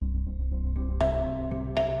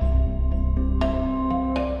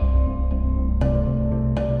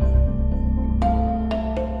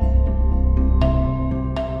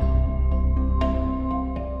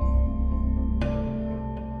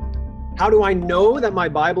How do I know that my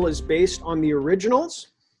Bible is based on the originals?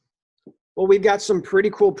 Well, we've got some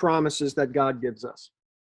pretty cool promises that God gives us.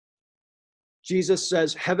 Jesus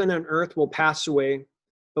says, heaven and earth will pass away,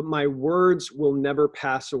 but my words will never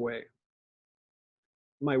pass away.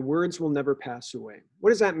 My words will never pass away.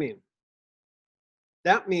 What does that mean?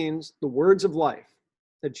 That means the words of life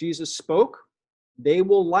that Jesus spoke, they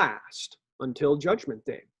will last until Judgment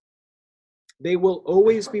Day. They will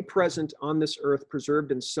always be present on this earth,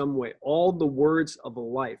 preserved in some way. All the words of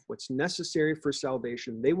life, what's necessary for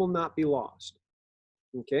salvation, they will not be lost.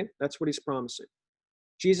 Okay, that's what he's promising.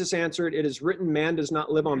 Jesus answered, it is written, man does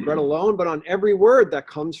not live on bread alone, but on every word that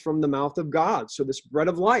comes from the mouth of God. So this bread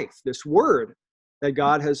of life, this word that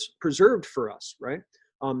God has preserved for us, right?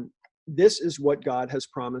 This is what God has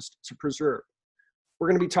promised to preserve. We're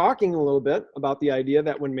going to be talking a little bit about the idea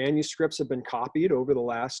that when manuscripts have been copied over the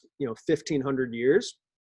last, 1,500 years,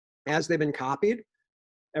 as they've been copied,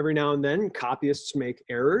 every now and then copyists make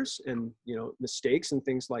errors and, mistakes and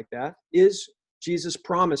things like that. Is Jesus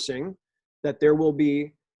promising that there will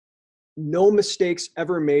be no mistakes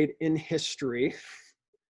ever made in history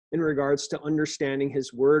in regards to understanding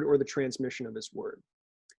his word or the transmission of his word?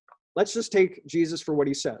 Let's just take Jesus for what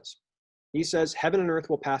he says. He says, heaven and earth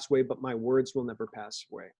will pass away, but my words will never pass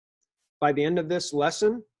away. By the end of this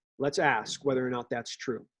lesson, let's ask whether or not that's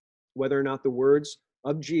true. Whether or not the words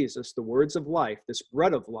of Jesus, the words of life, this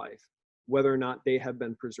bread of life, whether or not they have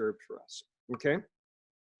been preserved for us. Okay?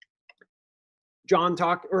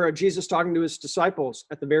 Jesus talking to his disciples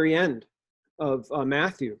at the very end of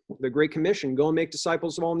Matthew, the Great Commission, go and make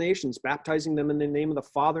disciples of all nations, baptizing them in the name of the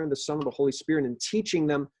Father and the Son and the Holy Spirit, and teaching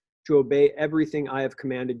them to obey everything I have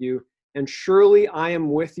commanded you. And surely I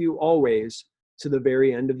am with you always to the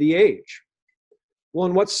very end of the age. Well,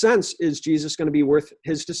 in what sense is Jesus going to be with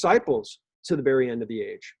his disciples to the very end of the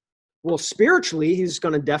age? Well, spiritually, he's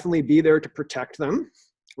going to definitely be there to protect them,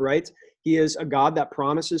 right? He is a God that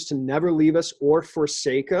promises to never leave us or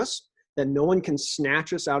forsake us, that no one can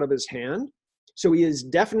snatch us out of his hand. So he is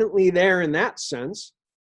definitely there in that sense,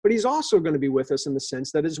 but he's also going to be with us in the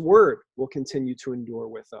sense that his word will continue to endure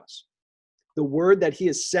with us. The word that he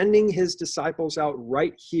is sending his disciples out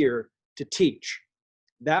right here to teach,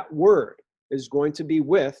 that word is going to be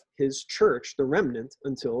with his church, the remnant,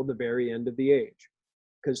 until the very end of the age,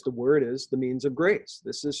 because the word is the means of grace.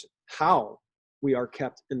 This is how we are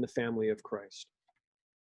kept in the family of Christ.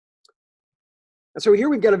 And so here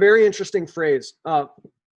we've got a very interesting phrase.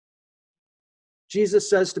 Jesus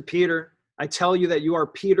says to Peter, I tell you that you are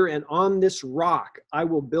Peter, and on this rock I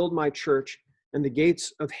will build my church, and the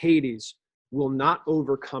gates of Hades will not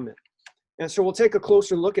overcome it. And so we'll take a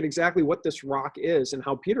closer look at exactly what this rock is and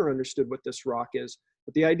how Peter understood what this rock is.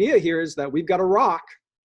 But the idea here is that we've got a rock,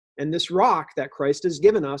 and this rock that Christ has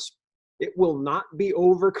given us, it will not be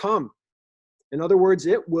overcome. In other words,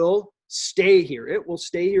 it will stay here. It will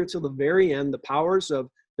stay here till the very end. The powers of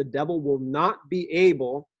the devil will not be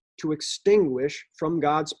able to extinguish from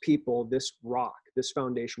God's people this rock. This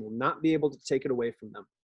foundation will not be able to take it away from them.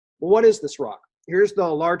 Well, what is this rock? Here's the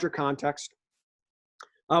larger context.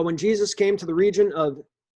 When Jesus came to the region of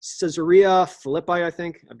Caesarea Philippi, I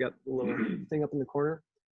think, I've got a little thing up in the corner,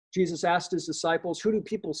 Jesus asked his disciples, who do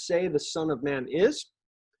people say the Son of Man is?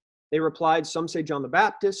 They replied, some say John the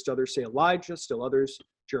Baptist, others say Elijah, still others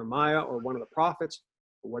Jeremiah or one of the prophets.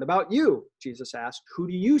 But what about you? Jesus asked, who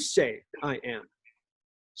do you say I am?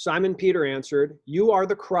 Simon Peter answered, you are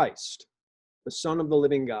the Christ, the Son of the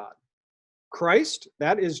living God. Christ,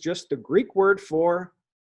 that is just the Greek word for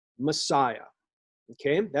Messiah.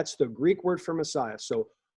 Okay, that's the Greek word for Messiah. So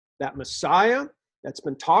that Messiah that's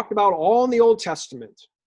been talked about all in the Old Testament,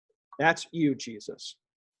 that's you, Jesus.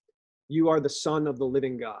 You are the Son of the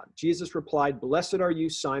living God. Jesus replied, blessed are you,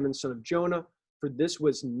 Simon, son of Jonah, for this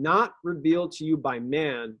was not revealed to you by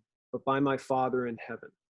man, but by my Father in heaven.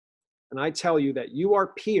 And I tell you that you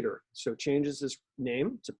are Peter. So changes his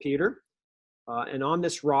name to Peter. And on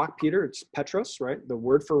this rock, Peter, it's Petros, right? The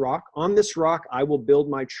word for rock. On this rock, I will build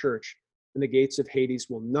my church, and the gates of Hades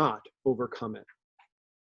will not overcome it.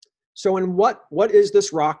 So in what is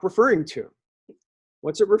this rock referring to?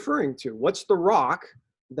 What's it referring to? What's the rock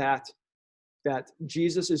that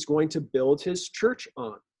Jesus is going to build his church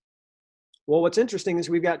on? Well, what's interesting is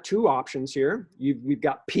we've got two options here. We've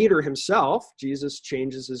got Peter himself. Jesus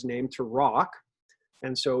changes his name to Rock.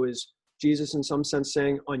 And so is Jesus in some sense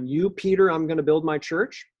saying, on you, Peter, I'm going to build my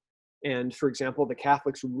church? And for example, the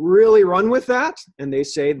Catholics really run with that. And they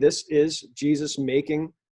say this is Jesus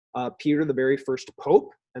making Peter the very first pope,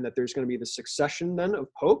 and that there's going to be the succession then of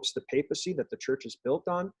popes, the papacy that the church is built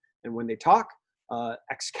on. And when they talk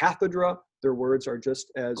ex cathedra. Their words are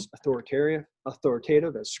just as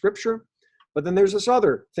authoritative as Scripture. But then there's this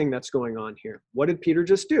other thing that's going on here. What did Peter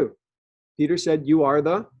just do? Peter said, "You are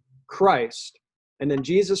the Christ." And then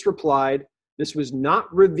Jesus replied, "This was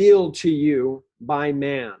not revealed to you by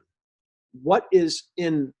man." What is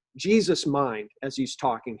in Jesus' mind as he's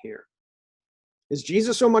talking here? Is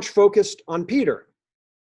Jesus so much focused on Peter?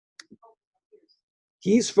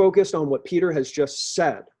 He's focused on what Peter has just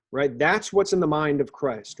said, right? That's what's in the mind of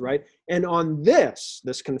Christ, right? And on this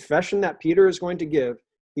confession that Peter is going to give,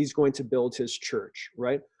 he's going to build his church,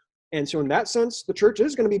 right? And so in that sense, the church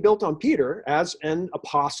is going to be built on Peter as an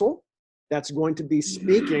apostle that's going to be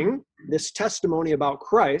speaking this testimony about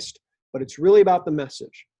Christ, but it's really about the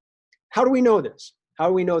message. How do we know this? How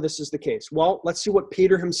do we know this is the case? Well, let's see what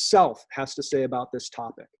Peter himself has to say about this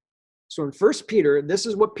topic. So in 1 Peter, this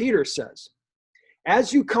is what Peter says.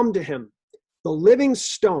 "As you come to him, the living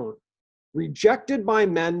stone, rejected by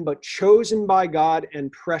men, but chosen by God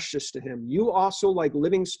and precious to him, you also, like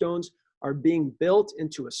living stones, are being built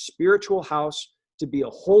into a spiritual house to be a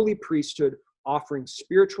holy priesthood, offering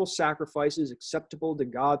spiritual sacrifices acceptable to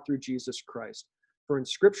God through Jesus Christ. For in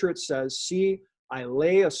Scripture it says, 'See, I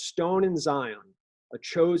lay a stone in Zion, a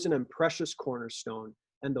chosen and precious cornerstone,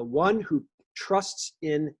 and the one who trusts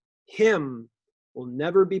in him will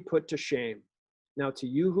never be put to shame. Now to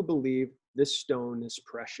you who believe, this stone is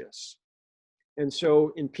precious.'" And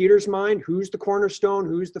so in Peter's mind, who's the cornerstone?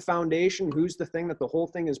 Who's the foundation? Who's the thing that the whole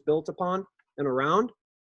thing is built upon and around?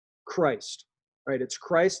 Christ, right? It's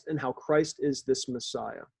Christ and how Christ is this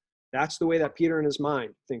Messiah. That's the way that Peter in his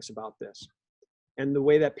mind thinks about this. And the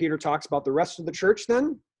way that Peter talks about the rest of the church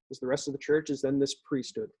then, is the rest of the church is then this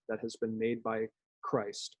priesthood that has been made by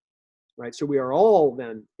Christ, right? So we are all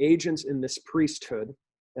then agents in this priesthood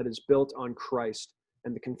that is built on Christ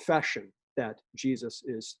and the confession that Jesus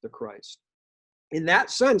is the Christ. In that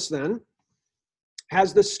sense, then,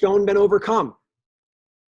 has the stone been overcome?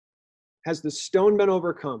 Has the stone been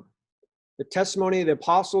overcome? The testimony of the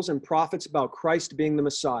apostles and prophets about Christ being the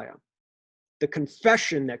Messiah. The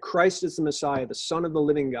confession that Christ is the Messiah, the Son of the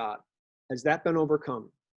living God. Has that been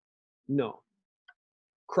overcome? No.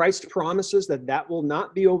 Christ promises that that will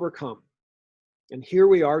not be overcome. And here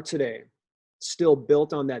we are today, still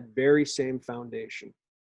built on that very same foundation.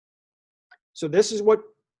 So this is what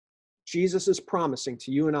Jesus is promising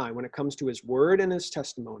to you and I when it comes to his word and his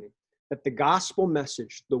testimony, that the gospel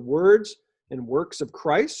message, the words and works of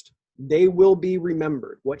Christ, they will be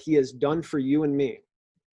remembered, what he has done for you and me,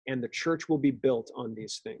 and the church will be built on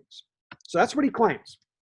these things. So that's what he claims.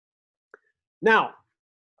 Now,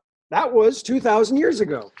 that was 2,000 years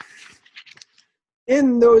ago.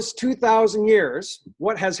 In those 2,000 years,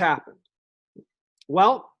 what has happened?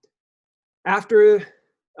 Well, after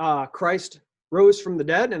Christ rose from the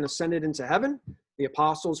dead and ascended into heaven, the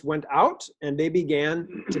apostles went out and they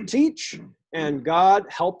began to teach, and God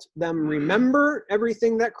helped them remember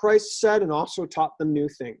everything that Christ said and also taught them new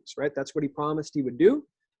things, right? That's what he promised he would do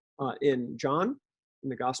in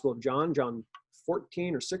the Gospel of John, John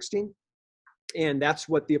 14 or 16. And that's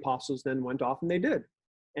what the apostles then went off and they did.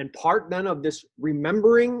 And part then of this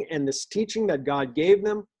remembering and this teaching that God gave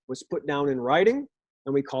them was put down in writing,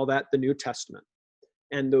 and we call that the New Testament.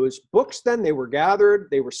 And those books then, they were gathered,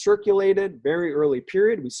 they were circulated, very early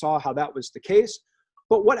period. We saw how that was the case.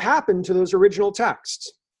 But what happened to those original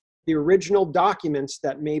texts? The original documents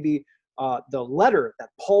that maybe the letter that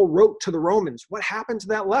Paul wrote to the Romans, what happened to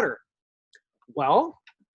that letter? Well,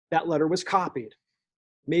 that letter was copied.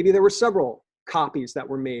 Maybe there were several copies that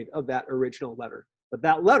were made of that original letter. But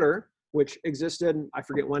that letter, which existed, I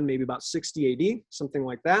forget when, maybe about 60 AD, something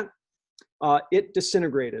like that, it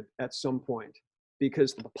disintegrated at some point,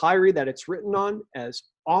 because the papyri that it's written on, as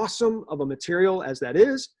awesome of a material as that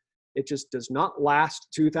is, it just does not last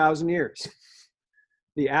 2,000 years.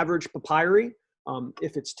 The average papyri,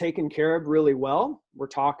 if it's taken care of really well, we're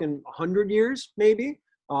talking 100 years maybe.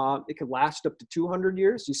 It could last up to 200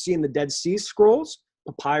 years. You see in the Dead Sea Scrolls,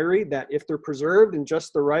 papyri that if they're preserved in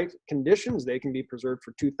just the right conditions, they can be preserved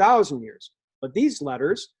for 2,000 years. But these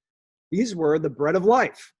letters, these were the bread of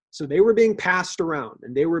life. So they were being passed around,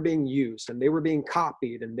 and they were being used, and they were being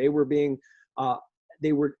copied, and they were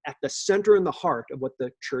at the center and the heart of what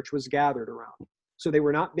the church was gathered around. So they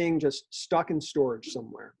were not being just stuck in storage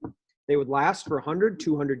somewhere. They would last for 100,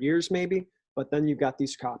 200 years maybe, but then you've got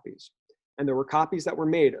these copies. And there were copies that were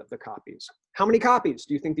made of the copies. How many copies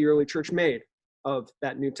do you think the early church made of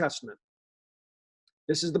that New Testament?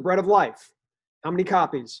 This is the bread of life. How many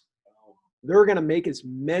copies? They're going to make as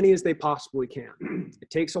many as they possibly can. It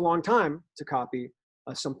takes a long time to copy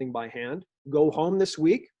something by hand. Go home this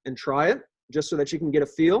week and try it. just so that you can get a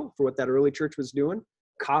feel for what that early church was doing.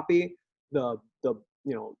 Copy the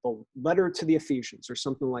letter to the Ephesians or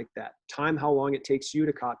something like that. Time how long it takes you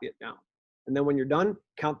to copy it down. And then when you're done,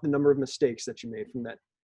 count the number of mistakes that you made from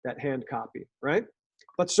that hand copy, right?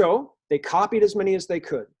 But so they copied as many as they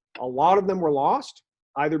could. A lot of them were lost,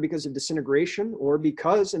 either because of disintegration or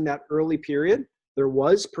because in that early period, there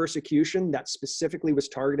was persecution that specifically was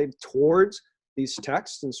targeted towards these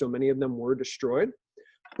texts. And so many of them were destroyed,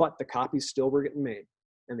 but the copies still were getting made,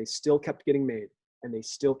 and they still kept getting made, and they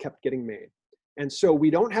still kept getting made. And so we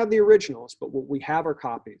don't have the originals, but what we have are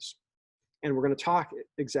copies. And we're going to talk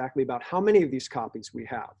exactly about how many of these copies we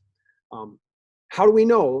have. How do we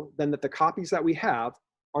know then that the copies that we have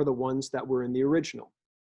are the ones that were in the original?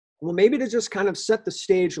 Well, maybe to just kind of set the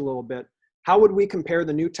stage a little bit, how would we compare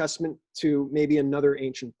the New Testament to maybe another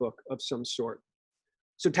ancient book of some sort?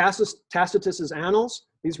 So Tacitus's Annals,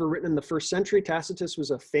 these were written in the 1st century. Tacitus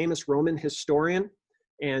was a famous Roman historian,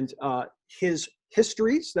 and his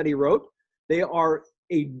histories that he wrote, they are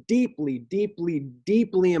a deeply, deeply,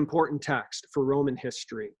 deeply important text for Roman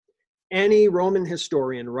history. Any Roman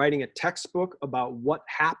historian writing a textbook about what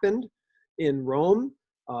happened in Rome,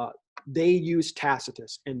 they use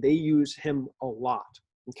Tacitus, and they use him a lot,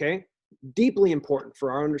 okay? Deeply important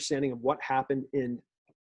for our understanding of what happened in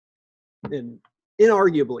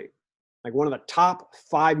inarguably, like one of the top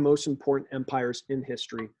 5 most important empires in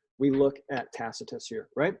history. We look at Tacitus here,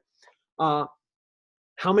 right?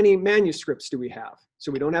 How many manuscripts do we have?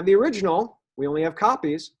 So we don't have the original, we only have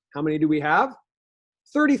copies. How many do we have?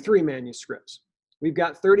 33 manuscripts. We've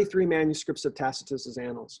got 33 manuscripts of Tacitus's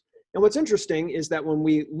Annals. And what's interesting is that when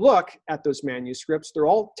we look at those manuscripts, they're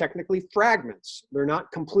all technically fragments. They're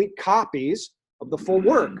not complete copies of the full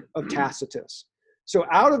work of Tacitus. So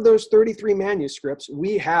out of those 33 manuscripts,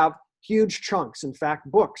 we have huge chunks, in fact,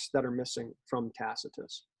 books that are missing from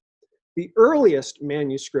Tacitus. The earliest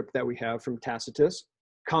manuscript that we have from Tacitus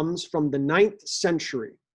comes from the 9th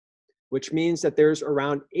century, which means that there's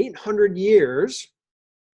around 800 years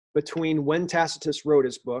between when Tacitus wrote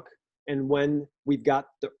his book and when we've got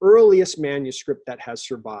the earliest manuscript that has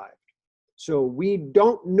survived. So we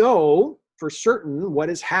don't know for certain what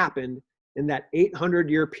has happened in that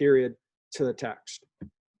 800-year period to the text.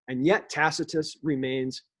 And yet Tacitus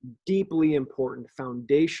remains deeply important,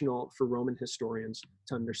 foundational for Roman historians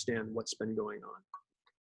to understand what's been going on.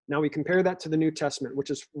 Now we compare that to the New Testament, which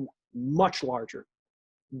is much larger,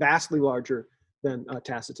 vastly larger than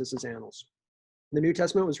Tacitus's Annals. The New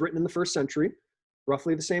Testament was written in the 1st century,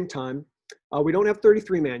 roughly the same time. We don't have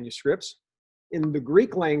 33 manuscripts. In the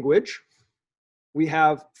Greek language, we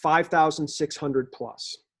have 5,600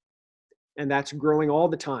 plus. And that's growing all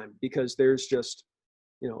the time because there's just,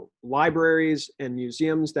 libraries and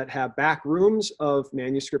museums that have back rooms of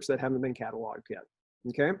manuscripts that haven't been cataloged yet.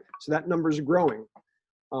 Okay, so that number is growing.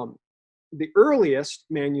 The earliest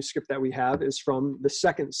manuscript that we have is from the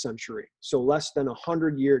 2nd century, so less than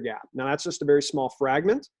 100-year gap. Now that's just a very small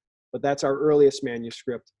fragment, but that's our earliest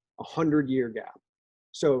manuscript, 100-year gap.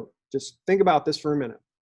 So just think about this for a minute.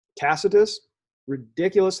 Tacitus,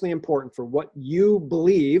 ridiculously important for what you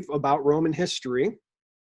believe about Roman history.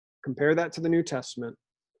 Compare that to the New Testament.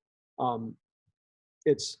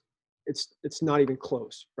 It's not even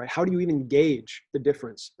close, right? How do you even gauge the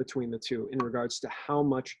difference between the two in regards to how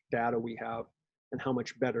much data we have and how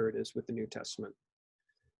much better it is with the New Testament?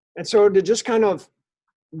 And so to just kind of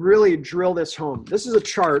really drill this home, this is a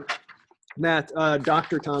chart that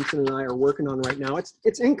Dr. Thompson and I are working on right now.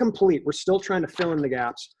 It's incomplete. We're still trying to fill in the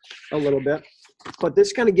gaps a little bit, but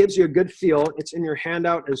this kind of gives you a good feel. It's in your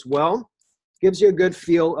handout as well. Gives you a good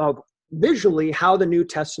feel of visually how the New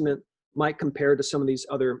Testament might compare to some of these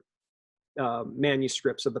other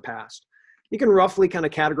manuscripts of the past. You can roughly kind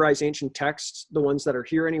of categorize ancient texts, the ones that are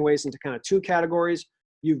here anyways, into kind of 2 categories.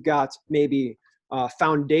 You've got maybe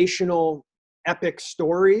foundational epic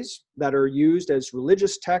stories that are used as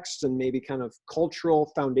religious texts and maybe kind of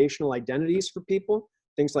cultural foundational identities for people.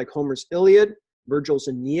 Things like Homer's Iliad, Virgil's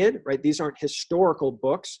Aeneid, right? These aren't historical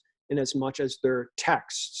books in as much as they're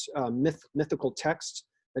texts, mythical texts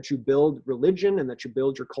that you build religion and that you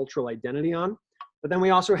build your cultural identity on. But then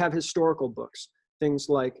we also have historical books, things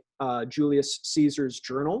like Julius Caesar's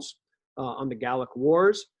journals on the Gallic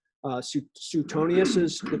Wars,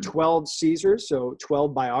 Suetonius's The 12 Caesars, so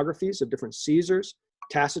 12 biographies of different Caesars.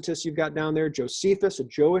 Tacitus you've got down there, Josephus, a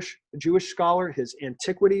Jewish scholar, his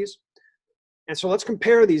Antiquities. And so let's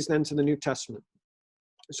compare these then to the New Testament.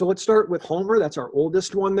 So let's start with Homer. That's our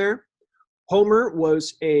oldest one there. Homer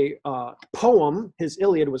was a poem. His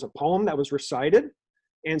Iliad was a poem that was recited.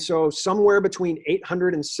 And so somewhere between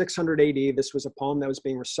 800 and 600 AD, this was a poem that was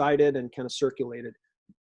being recited and kind of circulated.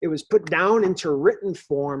 it was put down into written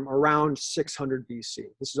form around 600 BC.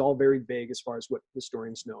 This is all very vague as far as what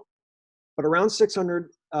historians know. But around 600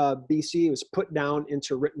 BC, it was put down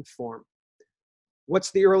into written form.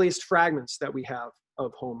 What's the earliest fragments that we have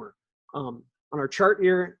of Homer? On our chart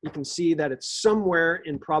here, you can see that it's somewhere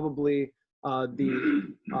in probably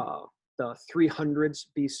the 300s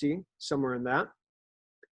BC, somewhere in that.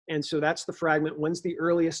 And so that's the fragment. When's the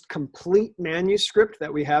earliest complete manuscript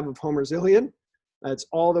that we have of Homer's Iliad? It's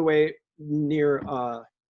all the way near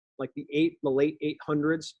like the late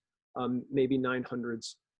 800s, maybe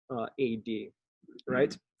 900s AD,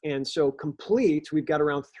 right? And so complete, we've got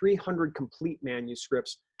around 300 complete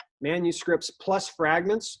manuscripts. Manuscripts plus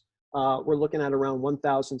fragments, we're looking at around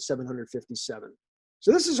 1,757.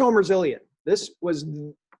 So this is Homer's Iliad. This was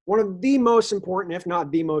one of the most important, if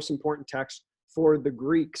not the most important text for the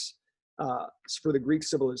Greeks, for the Greek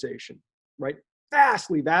civilization, right?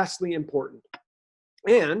 Vastly, vastly important.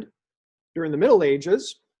 And during the Middle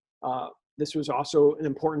Ages, this was also an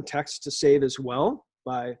important text to save as well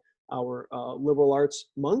by our liberal arts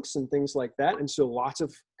monks and things like that. And so lots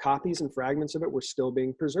of copies and fragments of it were still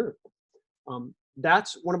being preserved.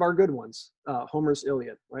 That's one of our good ones, Homer's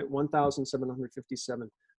Iliad, right? 1,757.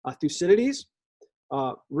 Thucydides,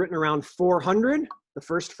 written around 400. The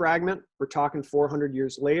first fragment, we're talking 400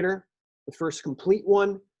 years later. The first complete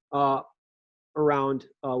one, around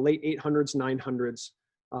late 800s, 900s,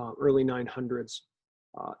 early 900s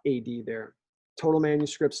AD there. Total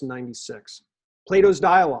manuscripts, 96. Plato's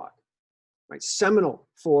Dialogue, right? Seminal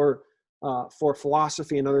for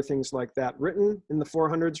philosophy and other things like that. Written in the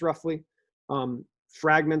 400s roughly.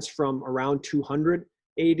 Fragments from around 200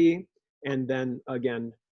 AD. And then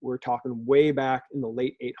again, we're talking way back in the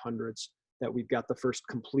late 800s that we've got the first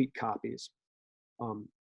complete copies.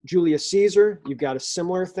 Julius Caesar, you've got a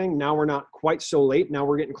similar thing. Now we're not quite so late. Now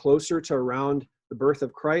we're getting closer to around the birth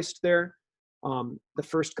of Christ there. The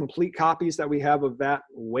first complete copies that we have of that,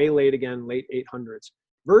 way late again, late 800s.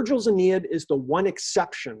 Virgil's Aeneid is the one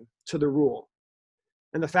exception to the rule.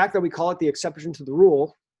 And the fact that we call it the exception to the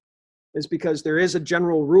rule is because there is a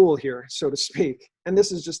general rule here, so to speak. And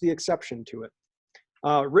this is just the exception to it.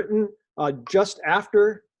 Written just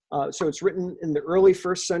after, so it's written in the early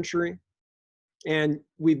 1st century. And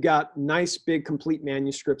we've got nice big complete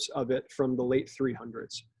manuscripts of it from the late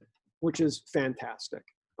 300s, which is fantastic.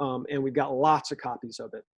 And we've got lots of copies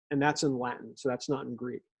of it. And that's in Latin, so that's not in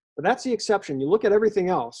Greek. But that's the exception. You look at everything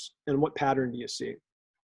else, and what pattern do you see?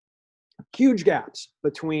 Huge gaps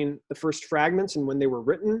between the first fragments and when they were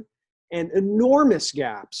written, and enormous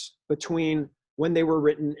gaps between when they were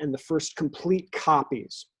written and the first complete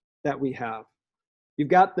copies that we have. You've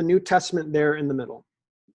got the New Testament there in the middle.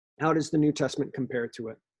 How does the New Testament compare to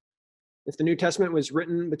it? If the New Testament was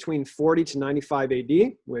written between 40 to 95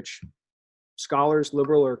 AD, which scholars,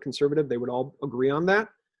 liberal or conservative, they would all agree on that.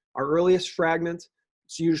 Our earliest fragment,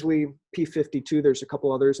 it's usually P52. There's a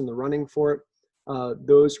couple others in the running for it.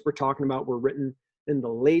 Those we're talking about were written in the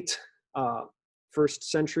late 1st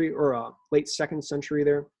century or late 2nd century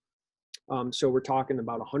there. So we're talking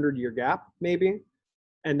about a 100-year gap maybe.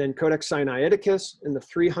 And then Codex Sinaiticus in the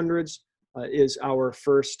 300s is our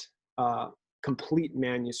first complete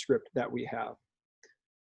manuscript that we have.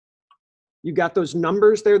 You've got those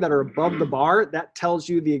numbers there that are above the bar. That tells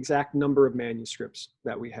you the exact number of manuscripts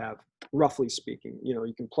that we have, roughly speaking. You know,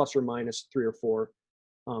 you can plus or minus 3 or 4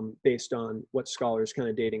 based on what scholars kind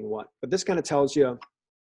of dating what. But this kind of tells you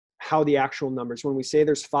how the actual numbers, when we say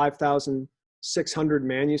there's 5,600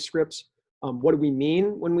 manuscripts, what do we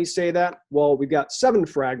mean when we say that? Well, we've got 7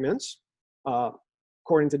 fragments.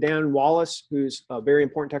 According to Dan Wallace, who's a very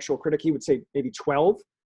important textual critic, he would say maybe 12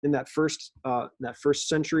 in that first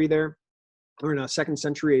century there, or in a 2nd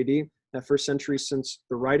century AD, that 1st century since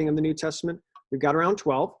the writing of the New Testament. We've got around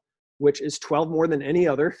 12, which is 12 more than any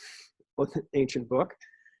other ancient book.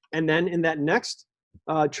 And then in that next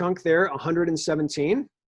chunk there, 117.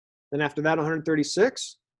 Then after that,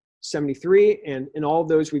 136, 73, and in all of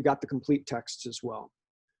those, we've got the complete texts as well.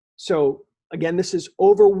 So again, this is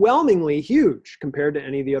overwhelmingly huge compared to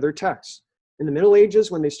any of the other texts. In the Middle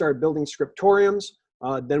Ages, when they started building scriptoriums,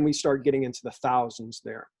 then we start getting into the thousands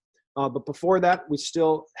there. But before that, we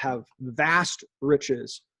still have vast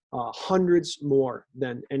riches, hundreds more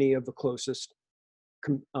than any of the closest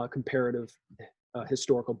comparative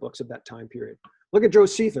historical books of that time period. Look at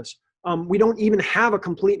Josephus. We don't even have a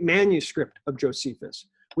complete manuscript of Josephus.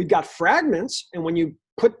 We've got fragments, and when you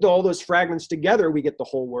put all those fragments together, we get the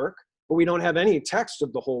whole work, but we don't have any text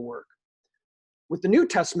of the whole work. With the New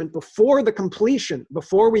Testament, before the completion,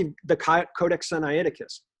 before the Codex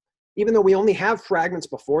Sinaiticus, even though we only have fragments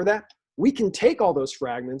before that, we can take all those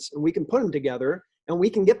fragments and we can put them together, And we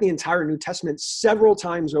can get the entire New Testament several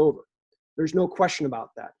times over. There's no question about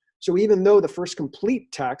that. So even though the first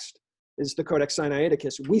complete text is the Codex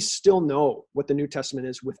Sinaiticus, we still know what the New Testament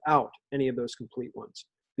is without any of those complete ones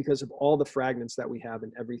because of all the fragments that we have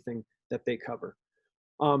and everything that they cover.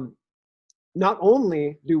 Not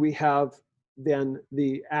only do we have then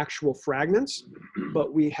the actual fragments,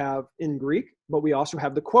 but we have in Greek, but we also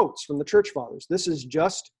have the quotes from the church fathers. This is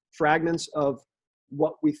just fragments of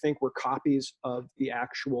what we think were copies of the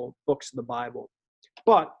actual books of the Bible.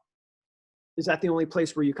 But is that the only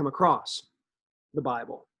place where you come across the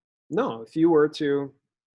Bible? No. If you were to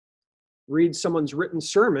read someone's written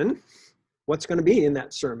sermon, what's going to be in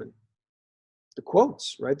that sermon? The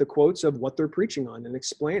quotes, right? The quotes of what they're preaching on and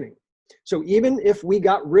explaining. So even if we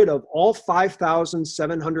got rid of all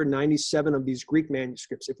 5,797 of these Greek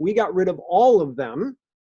manuscripts, if we got rid of all of them,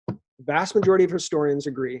 the vast majority of historians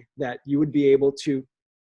agree that you would be able to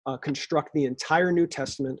construct the entire New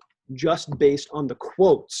Testament just based on the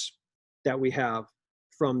quotes that we have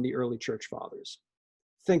from the early church fathers.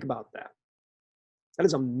 Think about that. That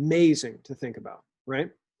is amazing to think about, right?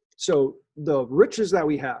 So the riches that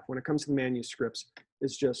we have when it comes to the manuscripts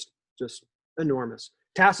is just enormous.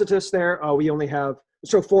 Tacitus there, we only have,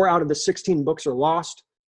 so 4 out of the 16 books are lost,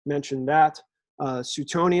 mentioned that.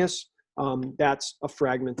 Suetonius, that's a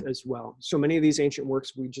fragment as well. So many of these ancient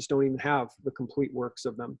works, we just don't even have the complete works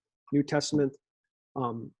of them. New Testament,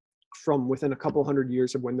 from within a couple hundred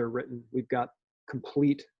years of when they're written, we've got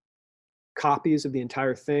complete copies of the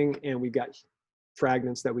entire thing, and we've got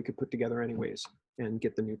fragments that we could put together anyways and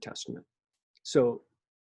get the New Testament. So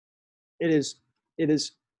it is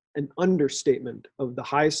an understatement of the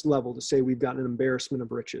highest level to say we've got an embarrassment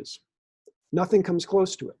of riches. Nothing comes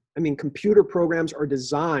close to it. I mean, computer programs are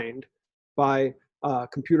designed by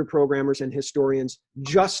computer programmers and historians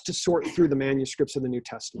just to sort through the manuscripts of the New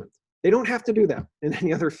Testament. They don't have to do that in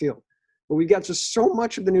any other field. But we've got just so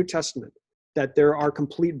much of the New Testament that there are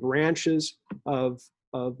complete branches of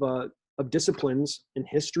disciplines in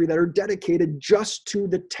history that are dedicated just to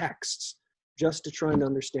the texts, just to trying to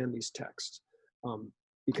understand these texts.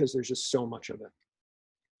 Because there's just so much of it.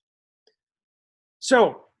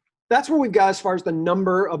 So that's what we've got as far as the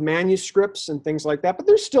number of manuscripts and things like that, but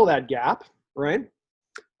there's still that gap, right?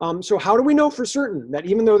 So how do we know for certain that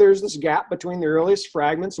even though there's this gap between the earliest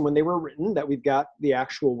fragments and when they were written, that we've got the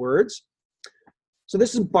actual words? So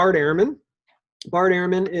this is Bart Ehrman. Bart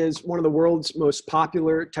Ehrman is one of the world's most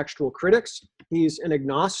popular textual critics. He's an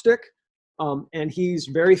agnostic, and he's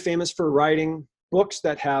very famous for writing books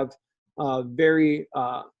that have very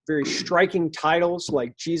striking titles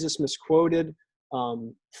like Jesus Misquoted,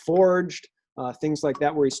 Forged, things like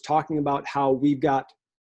that, where he's talking about how we've got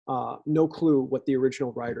no clue what the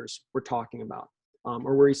original writers were talking about,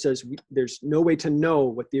 or where he says there's no way to know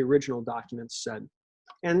what the original documents said.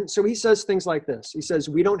 And so he says things like this. He says,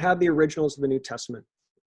 we don't have the originals of the New Testament.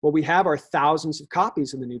 What we have are thousands of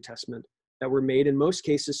copies of the New Testament that were made in most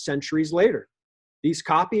cases centuries later. These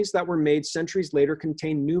copies that were made centuries later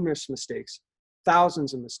contain numerous mistakes,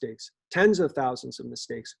 thousands of mistakes, tens of thousands of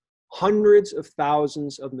mistakes, hundreds of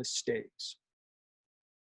thousands of mistakes.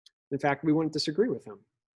 In fact, we wouldn't disagree with him.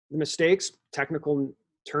 The mistakes, technical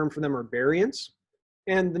term for them are variants,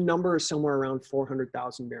 and the number is somewhere around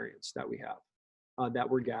 400,000 variants that we have that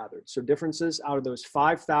were gathered. So differences out of those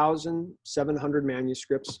 5,700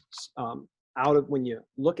 manuscripts, out of when you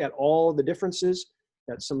look at all the differences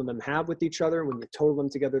that some of them have with each other, when you total them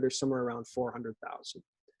together, there's somewhere around 400,000.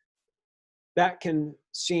 That can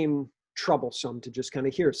seem troublesome to just kind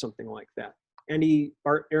of hear something like that. And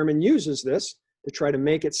Bart Ehrman uses this to try to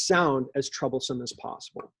make it sound as troublesome as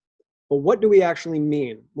possible. But what do we actually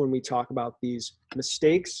mean when we talk about these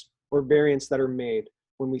mistakes or variants that are made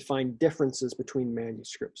when we find differences between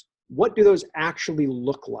manuscripts? What do those actually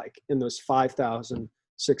look like in those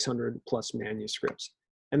 5,600 plus manuscripts?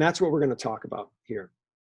 And that's what we're going to talk about here.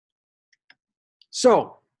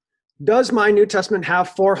 So, does my New Testament have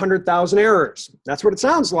 400,000 errors? That's what it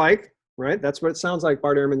sounds like, right? That's what it sounds like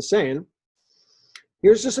Bart Ehrman's saying.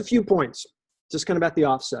 Here's just a few points, just kind of at the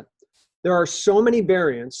offset. There are so many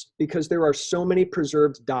variants because there are so many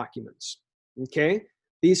preserved documents, okay?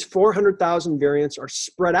 These 400,000 variants are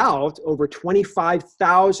spread out over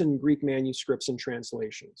 25,000 Greek manuscripts and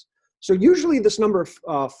translations. So usually this number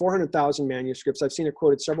of 400,000 manuscripts, I've seen it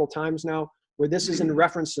quoted several times now, where this is in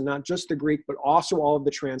reference to not just the Greek, but also all of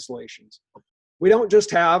the translations. We don't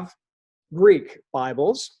just have Greek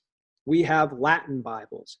Bibles, we have Latin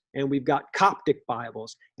Bibles, and we've got Coptic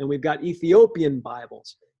Bibles, and we've got Ethiopian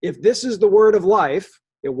Bibles. If this is the word of life,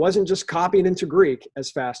 it wasn't just copied into Greek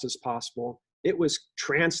as fast as possible. It was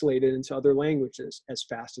translated into other languages as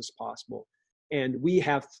fast as possible. And we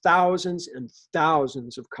have thousands and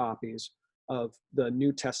thousands of copies of the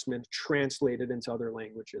New Testament translated into other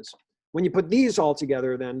languages. When you put these all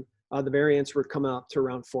together, then the variants would come out to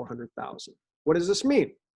around 400,000. What does this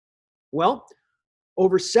mean? Well,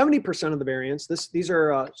 over 70% of the variants, these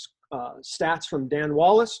are stats from Dan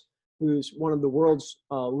Wallace, who's one of the world's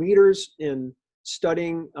leaders in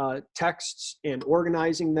studying texts and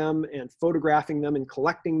organizing them and photographing them and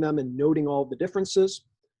collecting them and noting all the differences.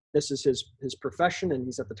 This is his profession, and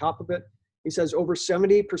he's at the top of it. He says over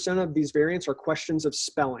 70% of these variants are questions of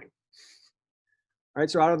spelling. All right,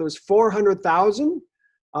 so out of those 400,000,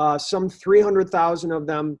 some 300,000 of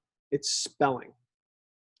them, it's spelling.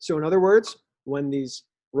 So in other words, when these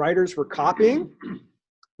writers were copying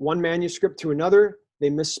one manuscript to another, they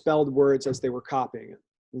misspelled words as they were copying it.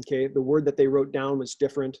 Okay, the word that they wrote down was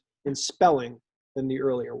different in spelling than the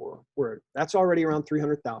earlier word. That's already around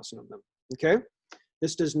 300,000 of them. Okay,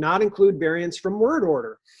 this does not include variants from word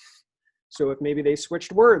order. So if maybe they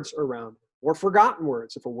switched words around, or forgotten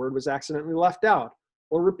words if a word was accidentally left out,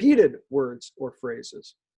 or repeated words or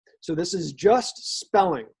phrases. So this is just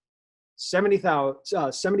spelling.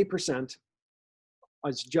 70%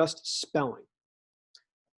 is just spelling.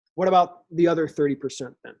 What about the other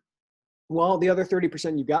 30% then? Well, the other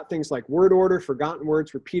 30%, you've got things like word order, forgotten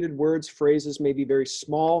words, repeated words, phrases, maybe very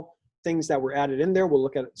small things that were added in there. We'll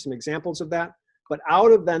look at some examples of that. But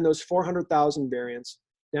out of then those 400,000 variants,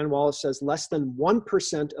 Dan Wallace says less than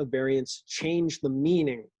 1% of variants change the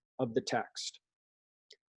meaning of the text.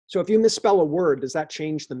 So if you misspell a word, does that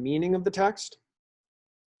change the meaning of the text?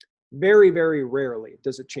 Very, very rarely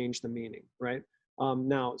does it change the meaning, right?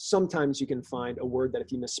 Now, sometimes you can find a word that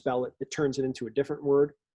if you misspell it, it turns it into a different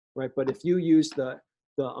word, right? But if you use the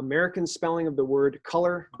American spelling of the word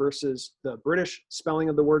color versus the British spelling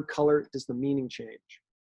of the word color, does the meaning change?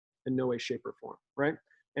 In no way, shape, or form, right?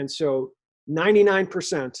 And so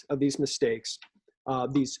 99% of these mistakes,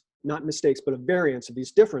 not mistakes, but a variance of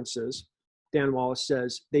these differences, Dan Wallace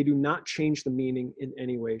says, they do not change the meaning in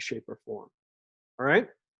any way, shape, or form, all right?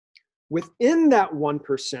 Within that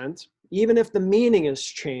 1%, even if the meaning is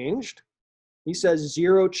changed, he says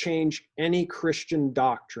zero change any Christian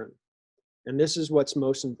doctrine. And this is what's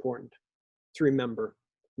most important to remember.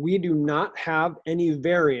 We do not have any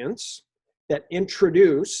variants that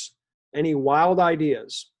introduce any wild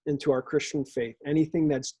ideas into our Christian faith, anything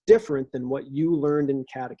that's different than what you learned in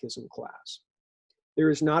catechism class. There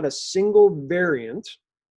is not a single variant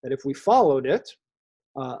that if we followed it,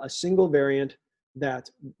 a single variant that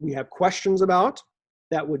we have questions about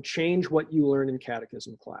that would change what you learned in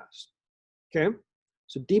catechism class. Okay,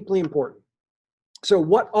 so deeply important. So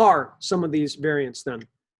what are some of these variants then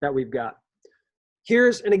that we've got?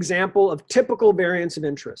 Here's an example of typical variants of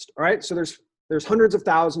interest. All right, so there's hundreds of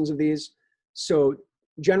thousands of these. So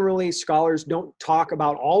generally scholars don't talk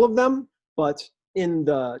about all of them, but in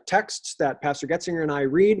the texts that Pastor Getzinger and I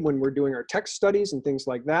read when we're doing our text studies and things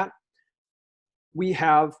like that, we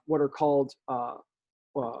have what are called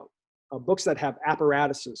books that have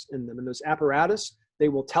apparatuses in them. And those apparatus, they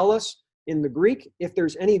will tell us in the Greek if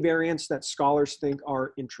there's any variants that scholars think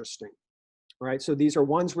are interesting. All right, so these are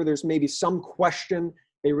ones where there's maybe some question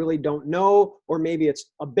they really don't know, or maybe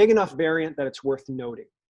it's a big enough variant that it's worth noting.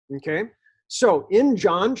 Okay, so in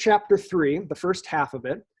John chapter 3, the first half of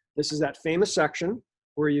it, this is that famous section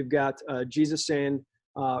where you've got Jesus saying,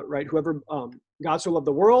 right, God so loved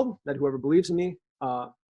the world that whoever believes in me,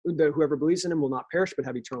 that whoever believes in him will not perish but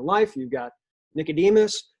have eternal life. You've got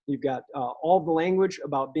Nicodemus, you've got all the language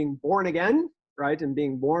about being born again, right, and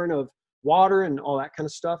being born of water and all that kind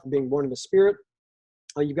of stuff, and being born of the Spirit.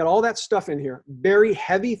 You've got all that stuff in here. Very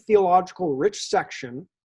heavy theological, rich section.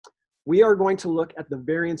 We are going to look at the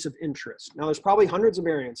variants of interest. Now, there's probably hundreds of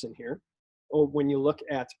variants in here. When you look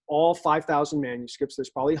at all 5,000 manuscripts, there's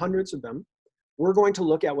probably hundreds of them. We're going to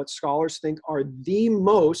look at what scholars think are the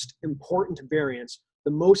most important variants,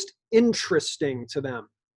 the most interesting to them.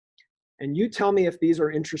 And you tell me if these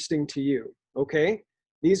are interesting to you, okay?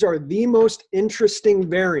 These are the most interesting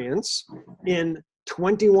variants in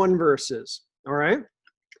 21 verses, all right?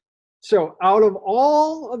 So out of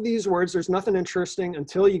all of these words, there's nothing interesting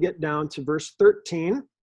until you get down to verse 13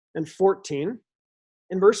 and 14.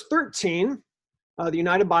 In verse 13, the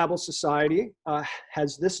United Bible Society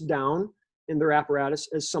has this down in their apparatus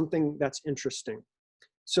as something that's interesting.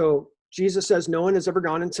 So Jesus says, no one has ever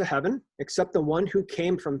gone into heaven except the one who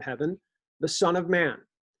came from heaven, the Son of Man.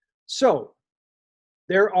 So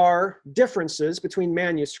there are differences between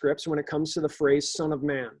manuscripts when it comes to the phrase Son of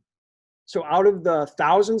Man. So out of the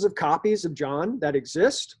thousands of copies of John that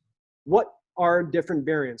exist, what are different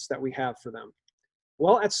variants that we have for them?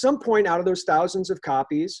 Well, at some point out of those thousands of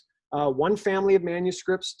copies, One family of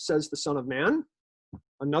manuscripts says the Son of Man.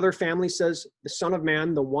 Another family says the Son of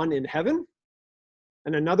Man, the one in heaven.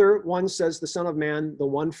 And another one says the Son of Man, the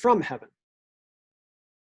one from heaven.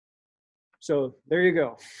 So there you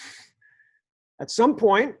go. At some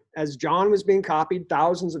point, as John was being copied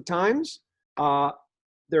thousands of times,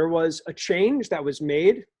 there was a change that was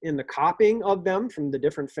made in the copying of them from the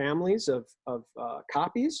different families of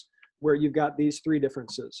copies, where you've got these three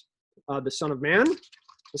differences. The Son of Man,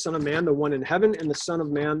 the one in heaven, and the Son of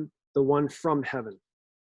Man, the one from heaven.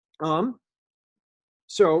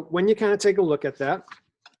 So when you kind of take a look at that,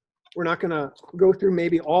 we're not going to go through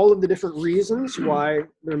maybe all of the different reasons why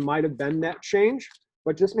there might have been that change,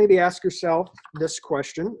 but just maybe ask yourself this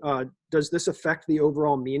question. Does this affect the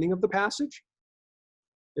overall meaning of the passage?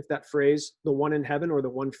 If that phrase, the one in heaven or the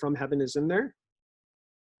one from heaven, is in there?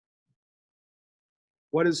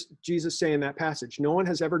 What does Jesus say in that passage? No one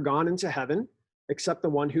has ever gone into heaven except the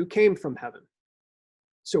one who came from heaven.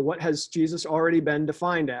 So what has Jesus already been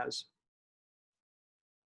defined as?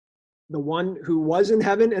 The one who was in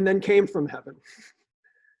heaven and then came from heaven.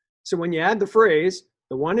 So when you add the phrase,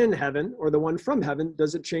 the one in heaven or the one from heaven,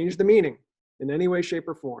 does it change the meaning in any way, shape,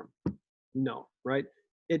 or form? No, right?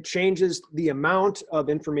 It changes the amount of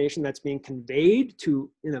information that's being conveyed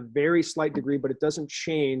to in a very slight degree, but it doesn't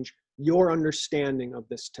change your understanding of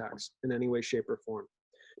this text in any way, shape, or form.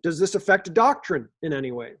 Does this affect doctrine in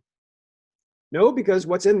any way? No, because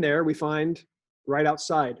what's in there we find right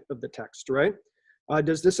outside of the text, right?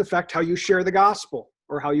 Does this affect how you share the gospel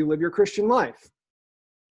or how you live your Christian life?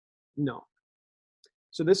 No.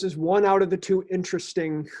 So this is one out of the two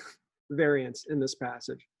interesting variants in this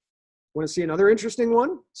passage. Want to see another interesting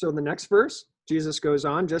one? So in the next verse, Jesus goes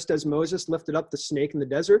on, just as Moses lifted up the snake in the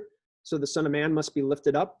desert, so the Son of Man must be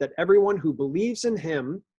lifted up, that everyone who believes in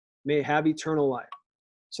him may have eternal life.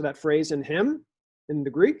 So that phrase in him, in the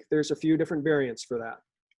Greek, there's a few different variants for that.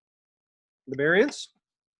 The variants,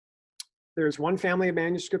 there's one family of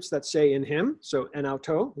manuscripts that say in him, so en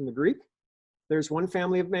auto in the Greek. There's one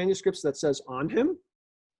family of manuscripts that says on him,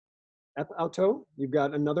 ep auto. You've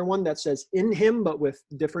got another one that says in him, but with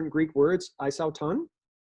different Greek words, eisauton.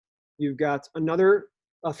 You've got another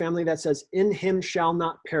family that says in him shall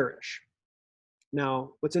not perish.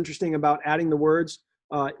 Now, what's interesting about adding the words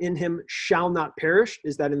in him shall not perish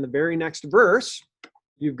is that in the very next verse,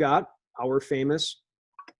 you've got our famous,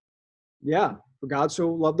 for God so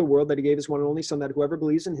loved the world that he gave his one and only Son, that whoever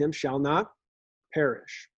believes in him shall not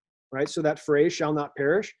perish, right? So that phrase shall not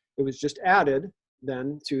perish, it was just added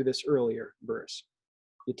then to this earlier verse.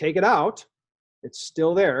 You take it out, it's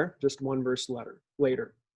still there, just one verse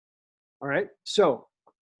later. All right, so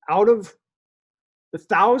out of the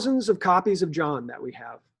thousands of copies of John that we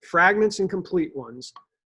have, fragments and complete ones,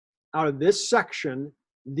 out of this section,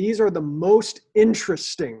 these are the most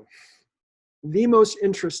interesting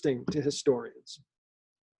to historians.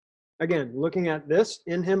 Again, looking at this,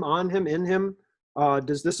 in him, on him, in him,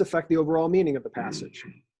 does this affect the overall meaning of the passage?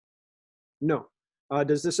 No.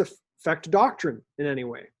 Does this affect doctrine in any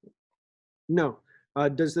way? No.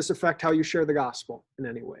 Does this affect how you share the gospel in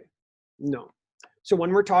any way? No. So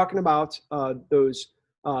when we're talking about those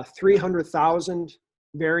 300,000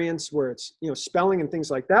 variants where it's spelling and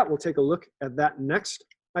things like that, we'll take a look at that next,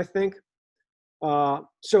 I think.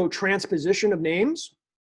 So transposition of names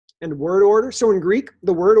and word order. So in Greek,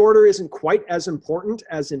 the word order isn't quite as important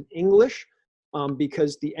as in English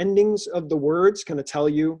because the endings of the words kind of tell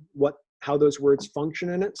you how those words function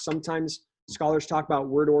in it. Sometimes scholars talk about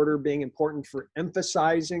word order being important for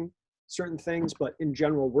emphasizing certain things, but in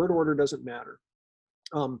general, word order doesn't matter.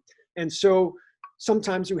 And so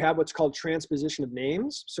sometimes you have what's called transposition of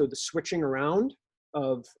names. So the switching around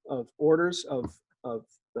of orders of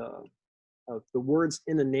the words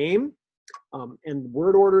in a name, and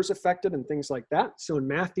word orders affected and things like that. So in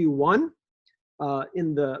Matthew 1,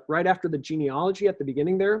 right after the genealogy at the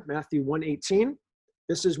beginning there, Matthew 1:18,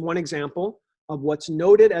 this is one example of what's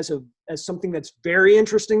noted as something that's very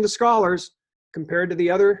interesting to scholars compared to the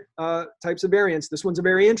other types of variants. This one's a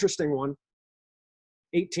very interesting one.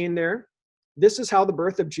 18 there. This is how the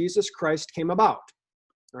birth of Jesus Christ came about.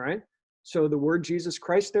 All right. So the word Jesus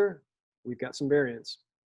Christ there, we've got some variants.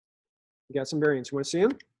 You want to see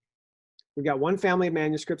them? We've got one family of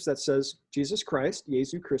manuscripts that says Jesus Christ,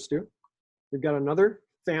 Jesu Christu. We've got another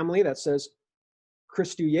family that says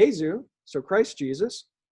Christu Jesu, so Christ Jesus.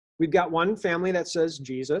 We've got one family that says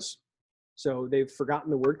Jesus, so they've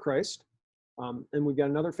forgotten the word Christ. And we've got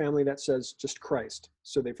another family that says just Christ,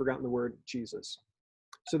 so they've forgotten the word Jesus.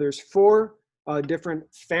 So there's four different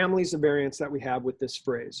families of variants that we have with this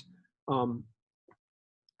phrase.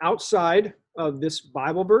 Outside of this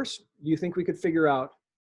Bible verse, do you think we could figure out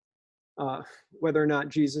whether or not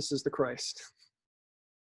Jesus is the Christ.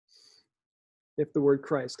 If the word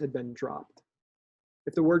Christ had been dropped.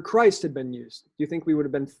 If the word Christ had been used, do you think we would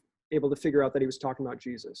have been able to figure out that he was talking about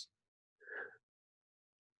Jesus?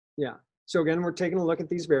 Yeah. So again, we're taking a look at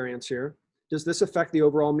these variants here. Does this affect the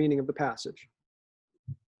overall meaning of the passage?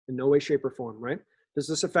 In no way, shape, or form, right? Does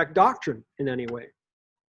this affect doctrine in any way?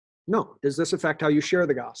 No. Does this affect how you share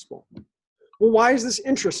the gospel? Well, why is this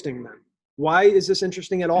interesting then? Why is this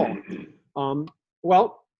interesting at all?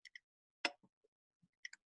 Well,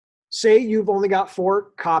 say you've only got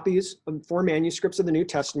 4 manuscripts of the New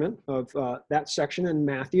Testament of that section in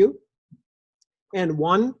Matthew, and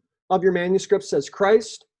one of your manuscripts says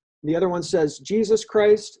Christ, the other one says Jesus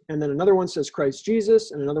Christ, and then another one says Christ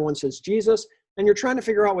Jesus, and another one says Jesus, and you're trying to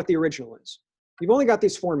figure out what the original is. You've only got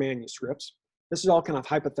these 4 manuscripts. This is all kind of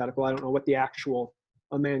hypothetical. I don't know what the actual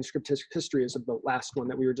manuscript history is of the last one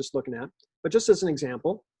that we were just looking at, but just as an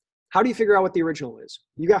example, how do you figure out what the original is?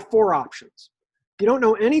 You got 4 options. If you don't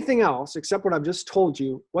know anything else except what I've just told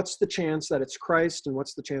you, what's the chance that it's Christ and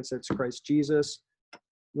what's the chance that it's Christ Jesus?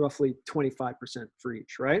 Roughly 25% for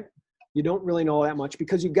each, right? You don't really know that much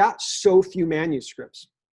because you've got so few manuscripts,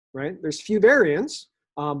 right? There's few variants,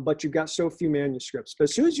 but you've got so few manuscripts. But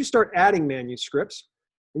as soon as you start adding manuscripts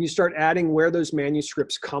and you start adding where those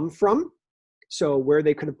manuscripts come from, so where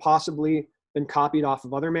they could have possibly been copied off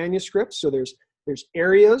of other manuscripts. So there's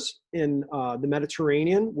areas in the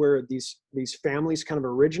Mediterranean where these families kind of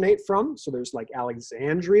originate from. So there's like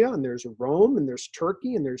Alexandria, and there's Rome, and there's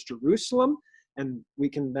Turkey, and there's Jerusalem. And we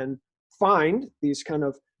can then find these kind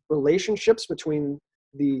of relationships between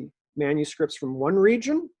the manuscripts from one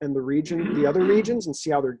region and the other regions, and see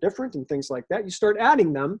how they're different and things like that. You start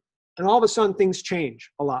adding them, and all of a sudden things change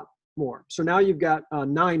a lot more. So now you've got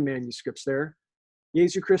 9 manuscripts there.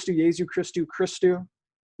 Jesu Christu, Jesu Christu, Christu.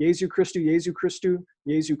 Jesu Christu, Jesu Christu,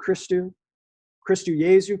 Jesu Christu. Christu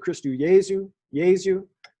Jesu, Christu Jesu, Jesu.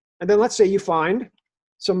 And then let's say you find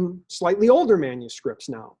some slightly older manuscripts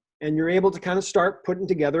now, and you're able to kind of start putting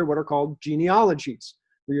together what are called genealogies,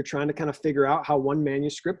 where you're trying to kind of figure out how one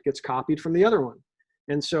manuscript gets copied from the other one.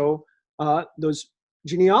 And so those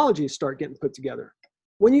genealogies start getting put together.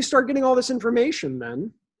 When you start getting all this information,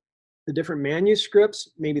 then the different manuscripts,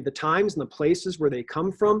 maybe the times and the places where they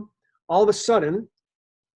come from, all of a sudden,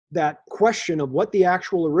 that question of what the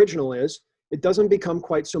actual original is, it doesn't become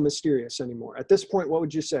quite so mysterious anymore. At this point, what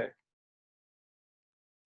would you say?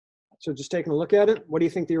 So just taking a look at it, what do you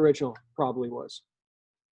think the original probably was?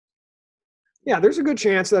 Yeah, there's a good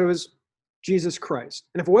chance that it was Jesus Christ.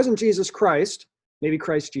 And if it wasn't Jesus Christ, maybe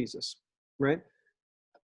Christ Jesus, right?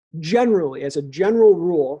 Generally, as a general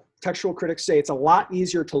rule, textual critics say it's a lot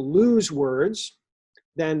easier to lose words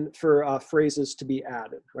than for phrases to be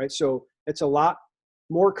added, right? So it's a lot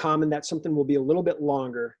more common that something will be a little bit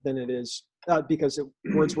longer than it is because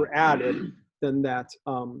words were added than that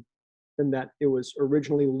it was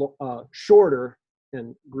originally shorter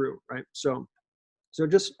and grew, right? So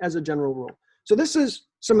just as a general rule. So this is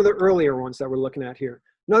some of the earlier ones that we're looking at here.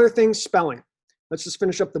 Another thing, spelling. Let's just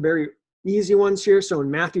finish up the very easy ones here. So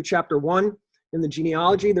in Matthew chapter 1, in the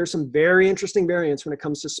genealogy, there's some very interesting variants when it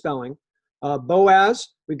comes to spelling. Boaz,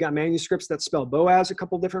 we've got manuscripts that spell Boaz a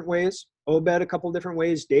couple different ways, Obed a couple different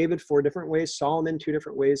ways, David 4 different ways, Solomon 2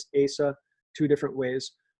 different ways, Asa 2 different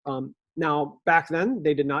ways. Now, back then,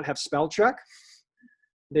 they did not have spell check.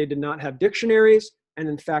 They did not have dictionaries. And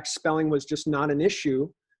in fact, spelling was just not an issue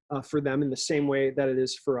for them in the same way that it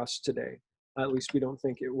is for us today. At least we don't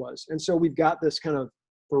think it was. And so we've got this kind of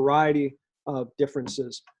variety of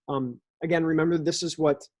differences. Again, remember, this is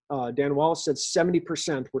what Dan Wallace said,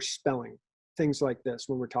 70% were spelling, things like this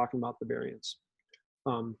when we're talking about the variants.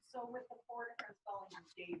 So with the 4 different spellings of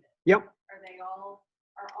David, yep.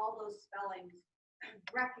 Are all those spellings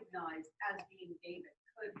recognized as being David?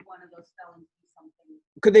 Could one of those spellings be something?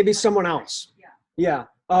 Could they be someone else? Yeah.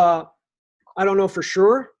 Yeah. I don't know for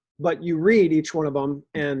sure, but you read each one of them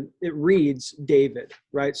and it reads David,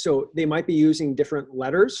 right? So they might be using different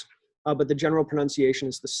letters, but the general pronunciation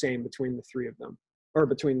is the same between the 3 of them, or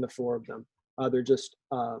between the 4 of them. They're just,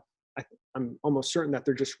 I'm almost certain that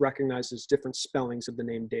they're just recognized as different spellings of the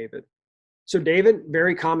name David. So David,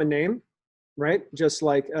 very common name, right? Just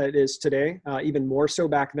like it is today, even more so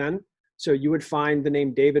back then. So you would find the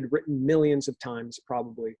name David written millions of times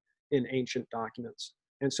probably in ancient documents.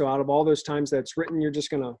 And so out of all those times that it's written, you're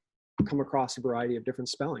just going to come across a variety of different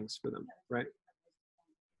spellings for them, right?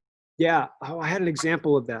 Yeah. Oh, I had an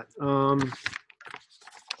example of that.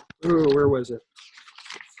 Where was it?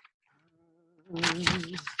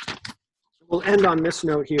 We'll end on this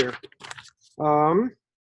note here.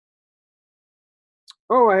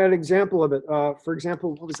 Oh, I had an example of it. For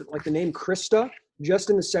example, what was it? Like the name Krista, just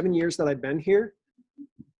in the 7 years that I've been here,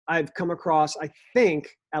 I've come across, I think,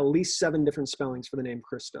 at least 7 different spellings for the name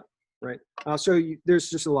Krista, right? There's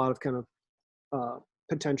just a lot of kind of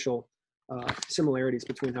potential similarities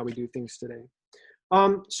between how we do things today.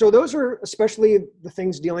 So those are especially the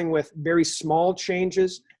things dealing with very small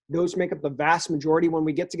changes. Those make up the vast majority. When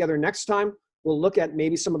we get together next time, we'll look at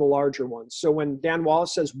maybe some of the larger ones. So when Dan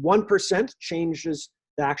Wallace says 1% changes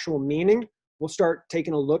the actual meaning, we'll start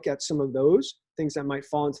taking a look at some of those things that might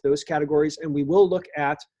fall into those categories. And we will look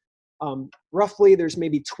at roughly there's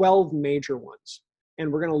maybe 12 major ones.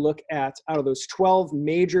 And we're going to look at, out of those 12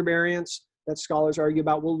 major variants that scholars argue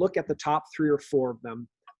about, we'll look at the top 3 or 4 of them,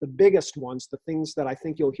 the biggest ones, the things that I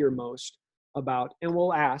think you'll hear most about. And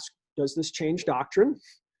we'll ask, does this change doctrine?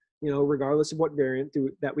 You know, regardless of what variant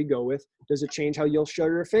that we go with, does it change how you'll show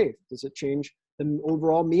your faith? Does it change the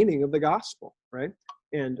overall meaning of the gospel, right?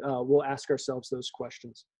 And we'll ask ourselves those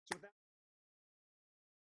questions.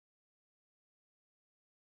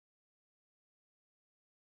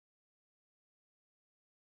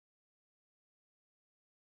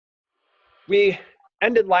 We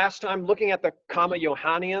ended last time looking at the comma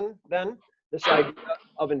Johannian, then, this idea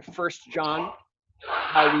of in 1 John,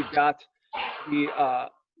 how we've got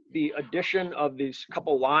the addition of these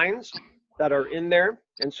couple lines that are in there.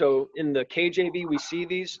 And so in the KJV, we see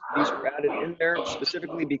these were added in there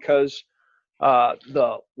specifically because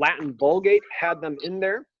the Latin Vulgate had them in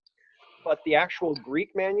there. But the actual Greek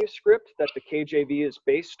manuscript that the KJV is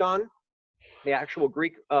based on, the actual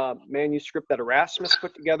Greek manuscript that Erasmus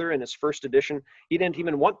put together in his first edition, he didn't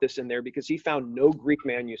even want this in there because he found no Greek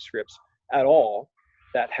manuscripts at all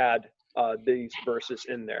that had these verses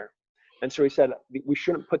in there. And so he said, we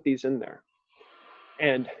shouldn't put these in there.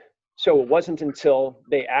 And so it wasn't until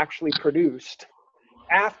they actually produced,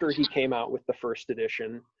 after he came out with the first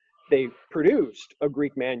edition, they produced a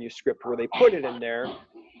Greek manuscript where they put it in there.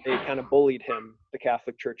 They kind of bullied him, the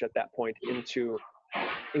Catholic Church at that point, into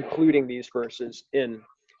including these verses in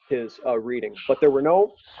his reading. But there were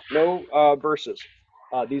no verses.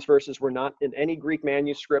 These verses were not in any Greek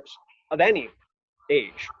manuscripts of any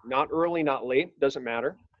age, not early, not late, doesn't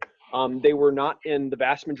matter. They were not in the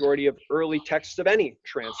vast majority of early texts of any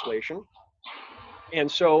translation. And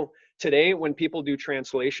so today, when people do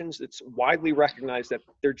translations, it's widely recognized that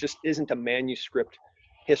there just isn't a manuscript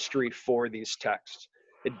history for these texts.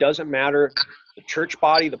 It doesn't matter the church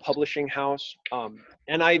body, the publishing house,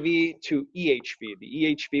 NIV to EHV.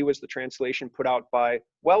 The EHV was the translation put out by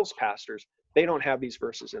Wells pastors. They don't have these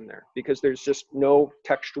verses in there because there's just no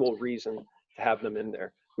textual reason to have them in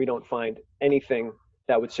there. We don't find anything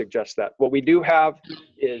that would suggest that. What we do have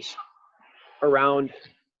is around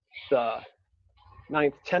the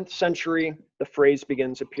 9th, 10th century, the phrase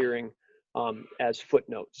begins appearing as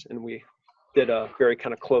footnotes. And we did a very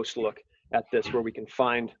kind of close look at this where we can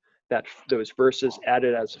find that those verses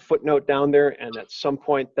added as a footnote down there, and at some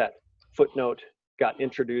point that footnote got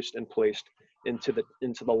introduced and placed into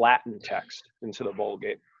the Latin text, into the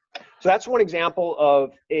Vulgate. So that's one example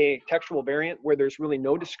of a textual variant where there's really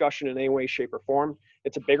no discussion in any way, shape, or form.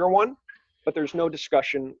 It's a bigger one, but there's no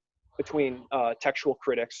discussion between textual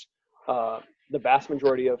critics, the vast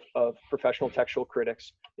majority of professional textual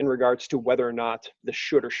critics, in regards to whether or not this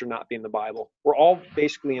should or should not be in the Bible. We're all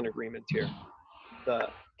basically in agreement here. The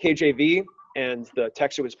KJV and the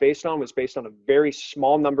text it was based on a very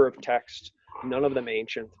small number of texts, none of them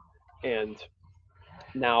ancient, and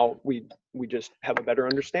now we just have a better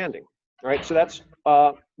understanding. All right, so that's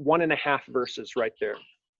 1.5 verses right there.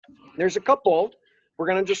 There's a couple, we're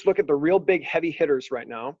going to just look at the real big heavy hitters right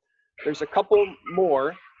now. There's a couple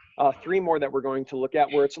more, 3 more that we're going to look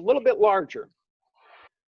at where it's a little bit larger.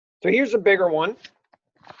 So here's a bigger one.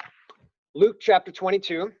 Luke chapter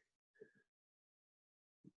 22.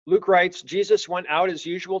 Luke writes, Jesus went out as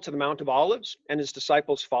usual to the Mount of Olives, and his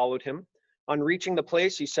disciples followed him. On reaching the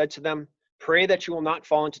place, he said to them, "Pray that you will not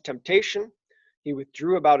fall into temptation." He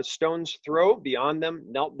withdrew about a stone's throw beyond them,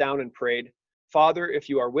 knelt down and prayed, "Father, if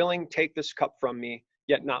you are willing, take this cup from me,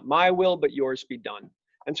 yet not my will, but yours be done."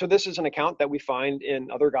 And so this is an account that we find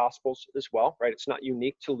in other Gospels as well, right? It's not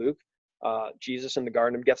unique to Luke. Jesus in the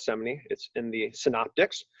Garden of Gethsemane, it's in the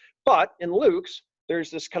Synoptics. But in Luke's,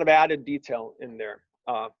 there's this kind of added detail in there.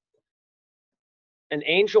 An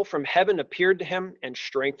angel from heaven appeared to him and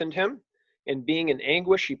strengthened him. And being in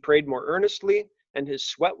anguish, he prayed more earnestly, and his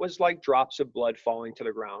sweat was like drops of blood falling to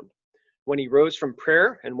the ground. When he rose from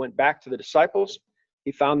prayer and went back to the disciples,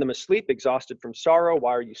 he found them asleep, exhausted from sorrow.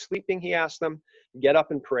 "Why are you sleeping?" he asked them. "Get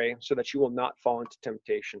up and pray so that you will not fall into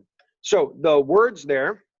temptation." So the words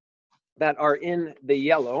there that are in the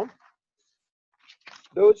yellow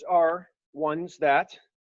those are ones that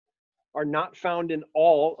are not found in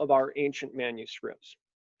all of our ancient manuscripts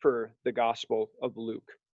for the Gospel of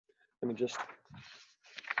Luke. Let me just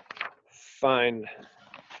find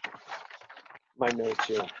my notes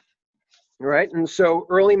here. All right, and so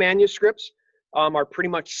early manuscripts are pretty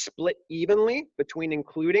much split evenly between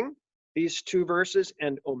including these two verses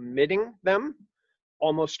and omitting them.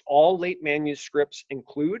 Almost all late manuscripts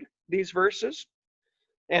include these verses.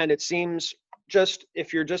 And it seems just,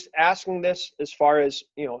 if you're just asking this as far as,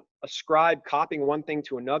 a scribe copying one thing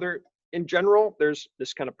to another, in general, there's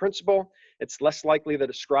this kind of principle. It's less likely that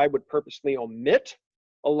a scribe would purposely omit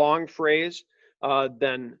a long phrase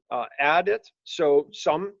than add it. So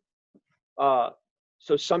some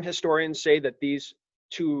historians say that these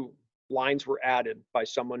two lines were added by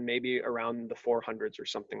someone maybe around the 400s or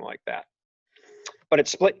something like that. But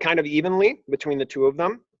it's split kind of evenly between the two of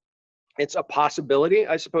them. It's a possibility,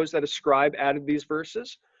 I suppose, that a scribe added these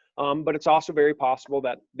verses, but it's also very possible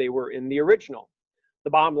that they were in the original. The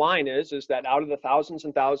bottom line is that out of the thousands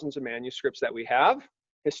and thousands of manuscripts that we have,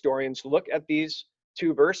 historians look at these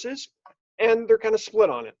two verses and they're kind of split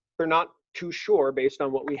on it. They're not too sure based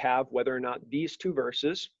on what we have whether or not these two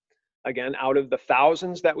verses, again, out of the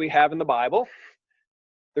thousands that we have in the Bible,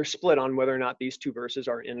 they're split on whether or not these two verses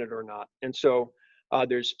are in it or not. And so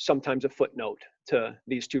there's sometimes a footnote to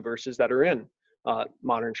these two verses that are in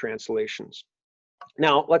modern translations.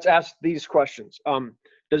 Now, let's ask these questions.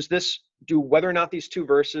 Do whether or not these two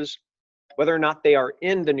verses, whether or not they are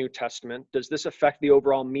in the New Testament, does this affect the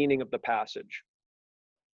overall meaning of the passage?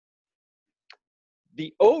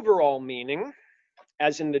 The overall meaning,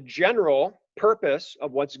 as in the general purpose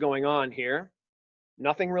of what's going on here,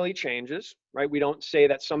 nothing really changes, right? We don't say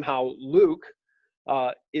that somehow Luke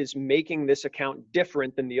is making this account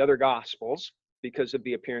different than the other Gospels because of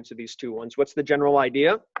the appearance of these two ones. What's the general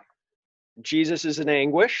idea? Jesus is in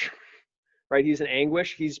anguish, right? He's in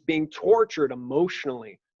anguish. He's being tortured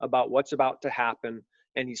emotionally about what's about to happen,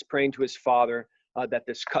 and he's praying to his Father that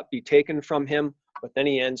this cup be taken from him, but then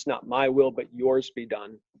he ends, not my will, but yours be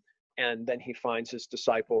done. And then he finds his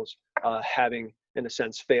disciples having, in a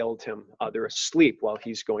sense, failed him. They're asleep while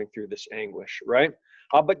he's going through this anguish, right?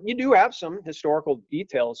 But you do have some historical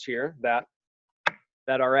details here that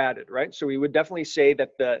are added, right? So we would definitely say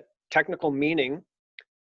that the technical meaning,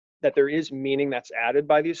 that there is meaning that's added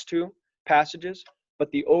by these two passages,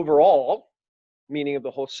 but the overall meaning of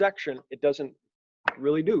the whole section, it doesn't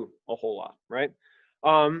really do a whole lot, right?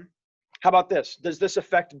 How about this? Does this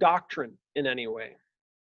affect doctrine in any way?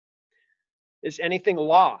 Is anything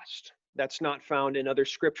lost that's not found in other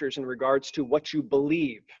scriptures in regards to what you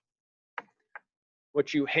believe,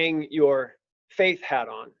 what you hang your faith hat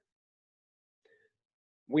on?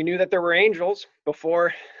 We knew that there were angels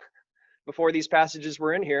before these passages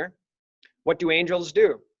were in here. What do angels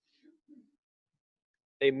do?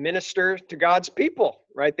 They minister to God's people,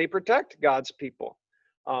 right? They protect God's people.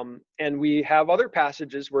 And we have other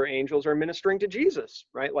passages where angels are ministering to Jesus,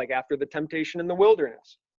 right? Like after the temptation in the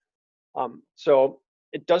wilderness. So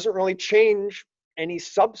it doesn't really change any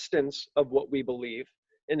substance of what we believe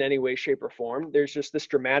in any way, shape, or form. There's just this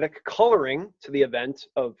dramatic coloring to the event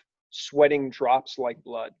of sweating drops like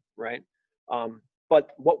blood, right?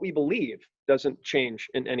 But what we believe doesn't change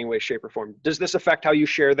in any way, shape, or form. Does this affect how you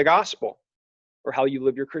share the gospel or how you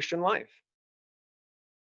live your Christian life?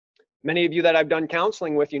 Many of you that I've done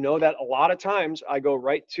counseling with, you know that a lot of times I go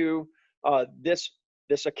right to this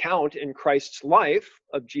account in Christ's life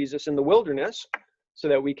of Jesus in the wilderness, so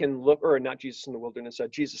that we can look, or not Jesus in the wilderness,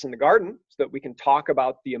 Jesus in the garden, so that we can talk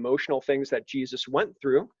about the emotional things that Jesus went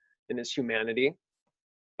through in his humanity.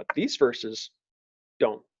 But these verses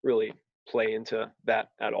don't really play into that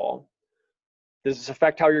at all. Does this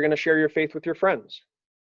affect how you're going to share your faith with your friends?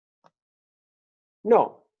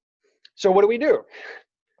 No. So what do?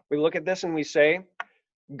 We look at this and we say,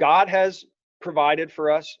 God has provided for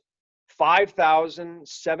us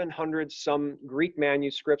 5,700 some Greek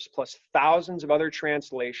manuscripts plus thousands of other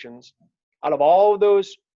translations. Out of all of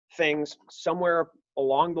those things, somewhere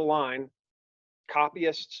along the line,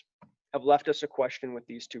 copyists have left us a question with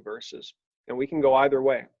these two verses. And we can go either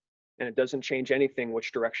way. And it doesn't change anything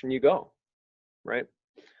which direction you go, right?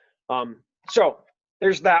 So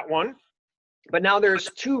there's that one. But now there's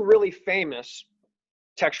two really famous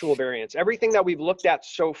textual variants. Everything that we've looked at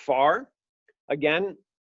so far, again,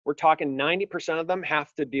 we're talking 90% of them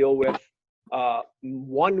have to deal with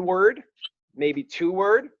one word, maybe two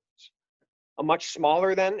words. A much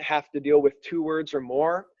smaller then have to deal with 2 words or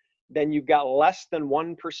more. Then you've got less than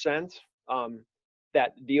 1%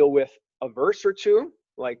 that deal with a verse or two,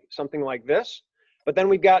 like something like this. But then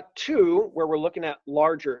we've got two where we're looking at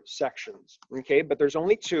larger sections, okay? But there's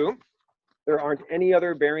only two. There aren't any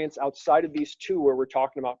other variants outside of these two where we're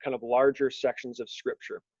talking about kind of larger sections of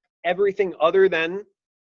scripture. Everything other than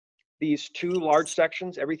these two large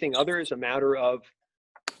sections, everything other is a matter of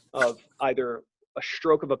either a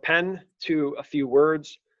stroke of a pen to a few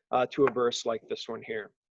words to a verse like this one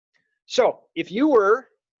here. So if you were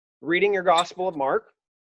reading your Gospel of Mark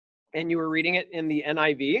and you were reading it in the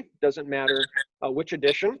NIV, doesn't matter which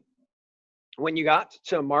edition, when you got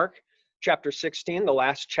to Mark chapter 16, the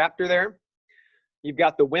last chapter there, you've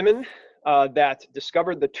got the women that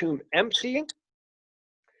discovered the tomb empty,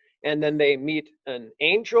 and then they meet an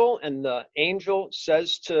angel, and the angel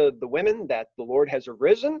says to the women that the Lord has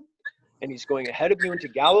arisen, and he's going ahead of you into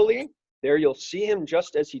Galilee. There you'll see him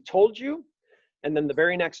just as he told you. And then the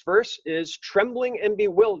very next verse is, trembling and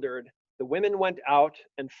bewildered, the women went out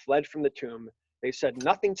and fled from the tomb. They said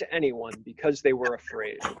nothing to anyone because they were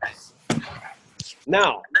afraid.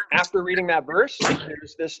 Now, after reading that verse,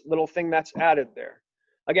 there's this little thing that's added there.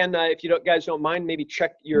 Again, if you guys don't mind, maybe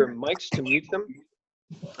check your mics to mute them.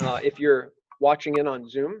 If you're watching in on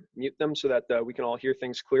Zoom, mute them so that we can all hear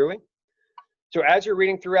things clearly. So as you're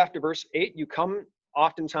reading through after verse 8, you come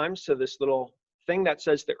oftentimes to this little thing that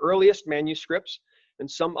says the earliest manuscripts and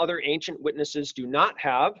some other ancient witnesses do not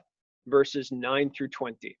have verses 9 through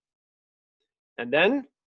 20. And then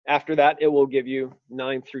after that, it will give you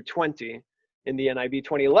 9 through 20. In the NIV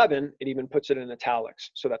 2011, it even puts it in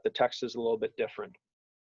italics so that the text is a little bit different.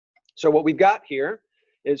 So what we've got here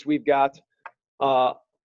is we've got a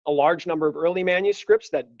large number of early manuscripts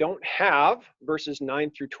that don't have verses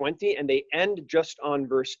 9 through 20, and they end just on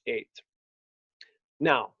verse 8.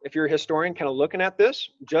 Now, if you're a historian kind of looking at this,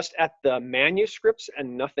 just at the manuscripts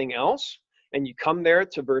and nothing else, and you come there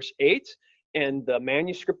to verse 8, and the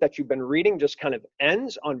manuscript that you've been reading just kind of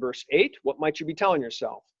ends on verse 8, what might you be telling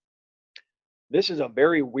yourself? This is a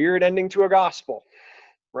very weird ending to a gospel,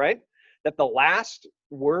 right? That the last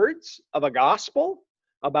words of a gospel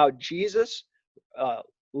about Jesus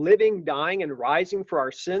living, dying, and rising for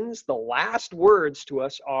our sins, the last words to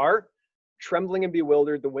us are, trembling and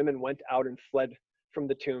bewildered, the women went out and fled from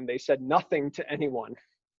the tomb. They said nothing to anyone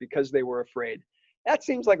because they were afraid. That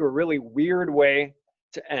seems like a really weird way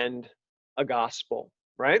to end a gospel,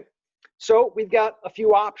 right? So we've got a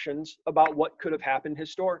few options about what could have happened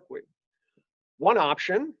historically. One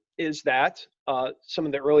option is that some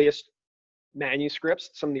of the earliest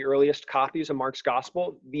manuscripts, some of the earliest copies of Mark's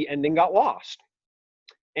gospel, the ending got lost.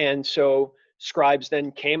 And so scribes then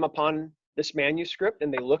came upon this manuscript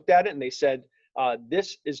and they looked at it and they said,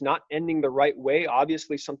 this is not ending the right way.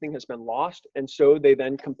 Obviously something has been lost. And so they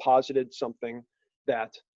then composited something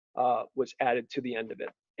that was added to the end of it.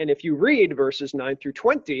 And if you read verses 9 through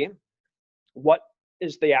 20, what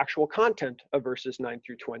is the actual content of verses 9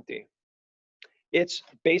 through 20? It's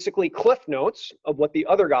basically cliff notes of what the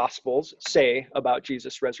other gospels say about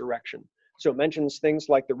Jesus' resurrection. So it mentions things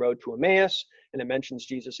like the road to Emmaus, and it mentions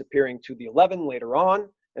Jesus appearing to the 11 later on,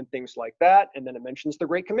 and things like that. And then it mentions the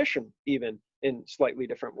Great Commission, even in slightly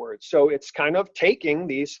different words. So it's kind of taking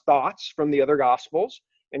these thoughts from the other gospels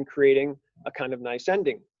and creating a kind of nice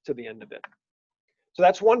ending to the end of it. So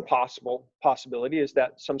that's one possibility, is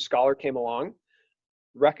that some scholar came along,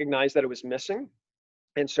 recognized that it was missing,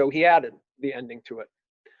 and so he added the ending to it.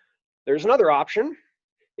 There's another option.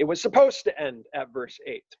 It was supposed to end at verse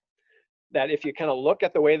 8. That if you kind of look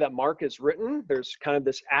at the way that Mark is written, there's kind of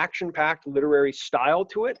this action-packed literary style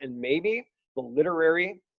to it, and maybe the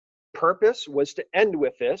literary purpose was to end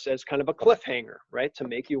with this as kind of a cliffhanger, right? To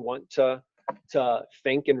make you want to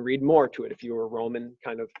think and read more to it if you were a Roman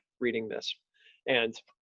kind of reading this. And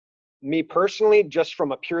me personally, just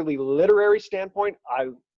from a purely literary standpoint, I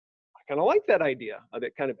kind of like that idea of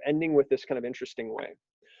it kind of ending with this kind of interesting way.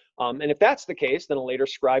 And if that's the case, then a later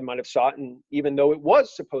scribe might have saw it, and even though it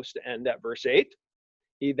was supposed to end at verse 8,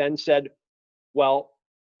 he then said, well,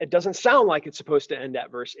 it doesn't sound like it's supposed to end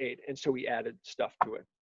at verse 8, and so he added stuff to it.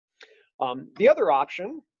 The other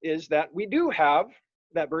option is that we do have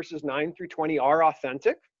that verses 9 through 20 are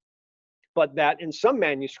authentic, but that in some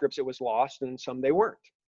manuscripts it was lost and in some they weren't,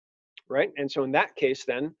 right? And so in that case,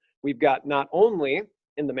 then, we've got not only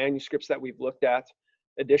in the manuscripts that we've looked at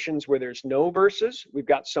editions where there's no verses, we've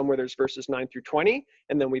got some where there's verses 9 through 20,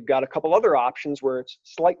 and then we've got a couple other options where it's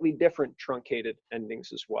slightly different truncated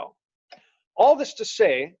endings as well. All this to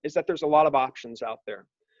say is that there's a lot of options out there.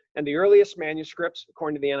 And the earliest manuscripts,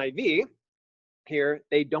 according to the NIV here,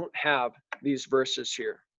 they don't have these verses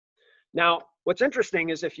here. Now, what's interesting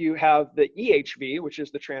is if you have the EHV, which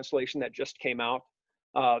is the translation that just came out,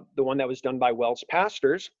 the one that was done by Wells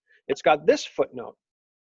Pastors, it's got this footnote.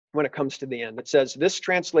 when it comes to the end. It says, this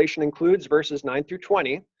translation includes verses 9 through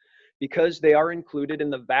 20 because they are included in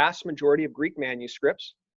the vast majority of Greek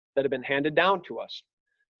manuscripts that have been handed down to us.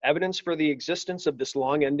 Evidence for the existence of this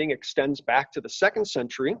long ending extends back to the 2nd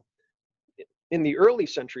century. In the early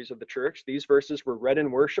centuries of the church, these verses were read in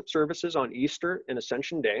worship services on Easter and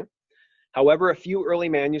Ascension Day. However, a few early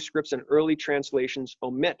manuscripts and early translations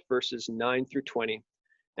omit verses 9 through 20,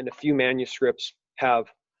 and a few manuscripts have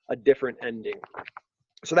a different ending.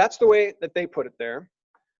 So that's the way that they put it there.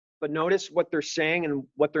 But notice what they're saying and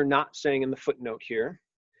what they're not saying in the footnote here.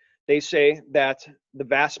 They say that the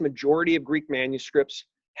vast majority of Greek manuscripts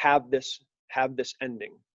have this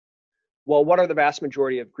ending. Well, what are the vast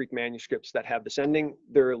majority of Greek manuscripts that have this ending?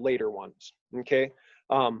 They're later ones, okay?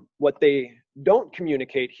 What they don't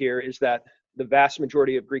communicate here is that the vast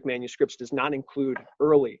majority of Greek manuscripts does not include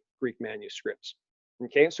early Greek manuscripts,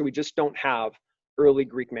 okay? So we just don't have early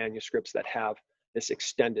Greek manuscripts that have this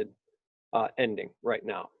extended ending right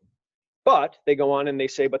now. But they go on and they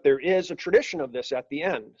say, but there is a tradition of this at the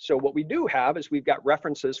end. So what we do have is we've got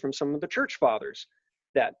references from some of the church fathers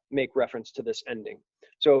that make reference to this ending.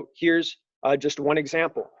 So here's just one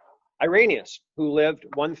example. Irenaeus, who lived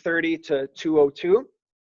 130 to 202,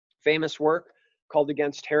 famous work called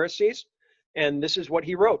Against Heresies. And this is what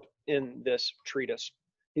he wrote in this treatise.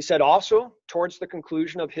 He said, also, towards the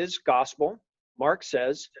conclusion of his gospel, Mark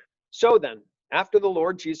says, so then, after the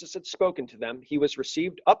Lord Jesus had spoken to them, he was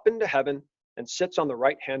received up into heaven and sits on the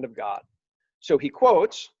right hand of God. So he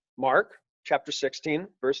quotes Mark chapter 16,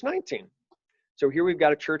 verse 19. So here we've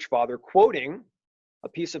got a church father quoting a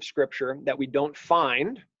piece of scripture that we don't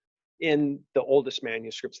find in the oldest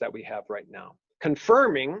manuscripts that we have right now,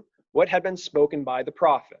 confirming what had been spoken by the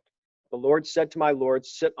prophet. The Lord said to my Lord,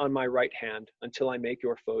 sit on my right hand until I make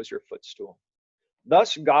your foes your footstool.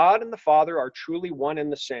 Thus God and the Father are truly one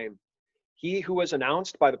and the same. He who was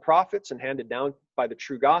announced by the prophets and handed down by the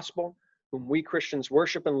true gospel, whom we Christians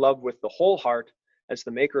worship and love with the whole heart as the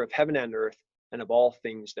maker of heaven and earth and of all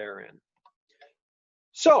things therein.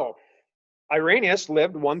 So, Irenaeus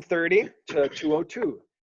lived 130 to 202.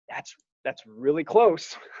 That's really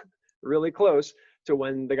close, really close to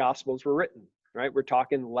when the Gospels were written, right? We're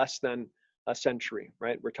talking less than a century,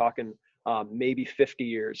 right? We're talking maybe 50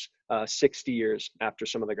 years, 60 years after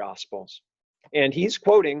some of the Gospels. And he's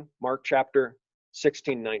quoting Mark chapter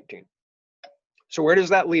 16, 19. So where does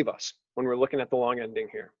that leave us when we're looking at the long ending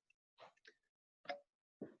here?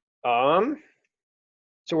 So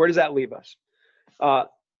where does that leave us?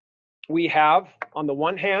 We have, on the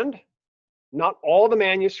one hand, not all the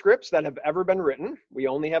manuscripts that have ever been written. We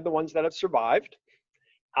only have the ones that have survived.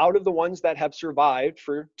 Out of the ones that have survived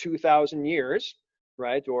for 2,000 years,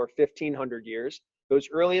 right, or 1,500 years, those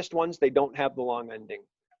earliest ones, they don't have the long ending.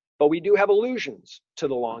 But we do have allusions to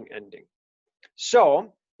the long ending.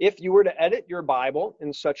 So if you were to edit your Bible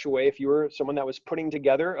in such a way, if you were someone that was putting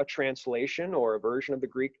together a translation or a version of the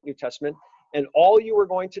Greek New Testament, and all you were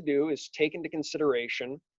going to do is take into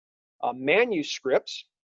consideration manuscripts,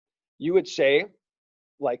 you would say,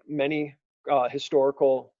 like many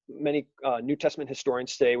New Testament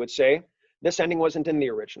historians today would say, this ending wasn't in the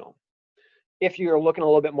original. If you're looking a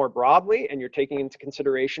little bit more broadly and you're taking into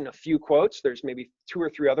consideration a few quotes, there's maybe 2 or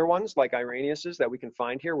 3 other ones like Irenaeus's that we can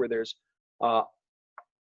find here where there's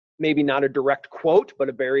maybe not a direct quote, but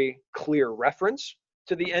a very clear reference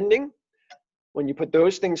to the ending. When you put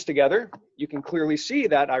those things together, you can clearly see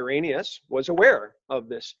that Irenaeus was aware of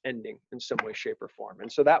this ending in some way, shape, or form. And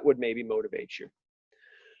so that would maybe motivate you.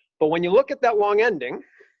 But when you look at that long ending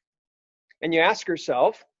and you ask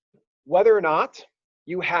yourself whether or not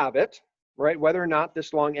you have it, right? Whether or not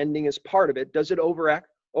this long ending is part of it, does it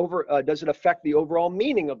affect the overall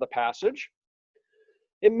meaning of the passage?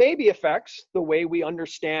 It maybe affects the way we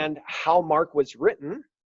understand how Mark was written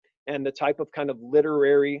and the type of kind of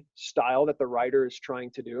literary style that the writer is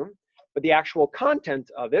trying to do. But the actual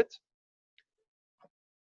content of it,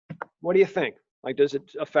 what do you think? Like, does it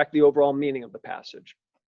affect the overall meaning of the passage?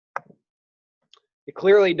 It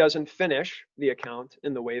clearly doesn't finish the account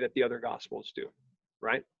in the way that the other Gospels do,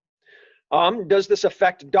 right? Does this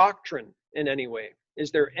affect doctrine in any way?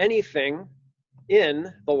 Is there anything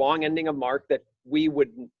in the long ending of Mark that we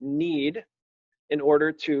would need in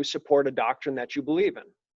order to support a doctrine that you believe in?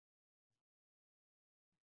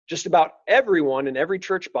 Just about everyone in every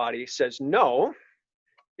church body says no,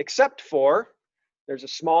 except for there's a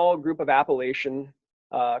small group of Appalachian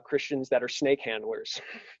Christians that are snake handlers,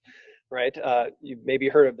 right? You've maybe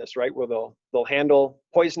heard of this, right? Where they'll handle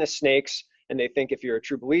poisonous snakes, and they think if you're a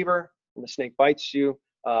true believer and the snake bites you,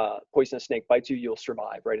 poisonous snake bites you, you'll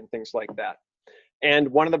survive, right? And things like that. And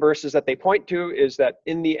one of the verses that they point to is that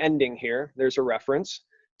in the ending here, there's a reference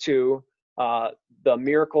to the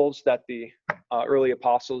miracles that the early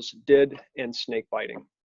apostles did in snake biting.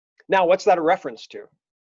 Now, what's that a reference to?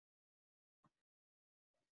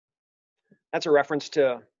 That's a reference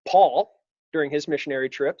to Paul during his missionary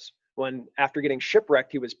trips, when after getting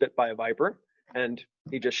shipwrecked, he was bit by a viper, and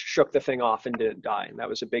he just shook the thing off and didn't die. And that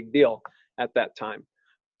was a big deal at that time.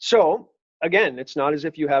 So again, it's not as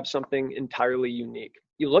if you have something entirely unique.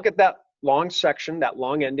 You look at that long section, that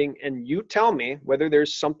long ending, and you tell me whether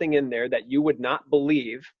there's something in there that you would not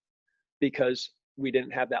believe because we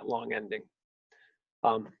didn't have that long ending.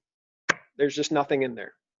 There's just nothing in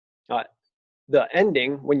there. The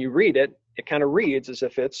ending, when you read it, it kind of reads as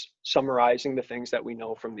if it's summarizing the things that we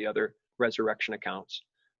know from the other resurrection accounts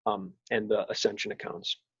and the ascension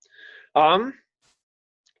accounts.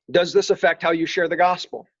 Does this affect how you share the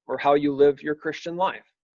gospel or how you live your Christian life?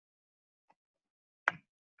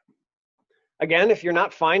 Again, if you're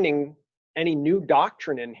not finding any new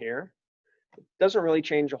doctrine in here, it doesn't really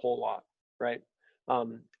change a whole lot, right?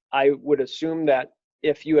 I would assume that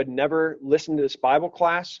if you had never listened to this Bible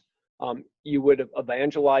class, you would have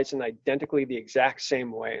evangelized in identically the exact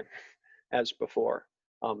same way as before.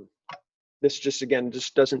 This just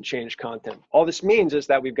doesn't change content. All this means is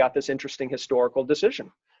that we've got this interesting historical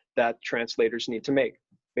decision that translators need to make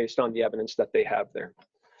based on the evidence that they have there.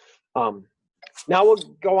 Now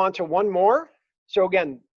we'll go on to one more. So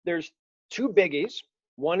again, there's two biggies.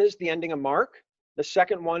 One is the ending of Mark. The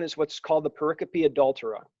second one is what's called the pericope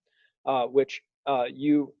adultera, which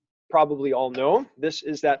you probably all know. This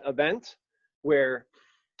is that event where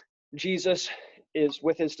Jesus is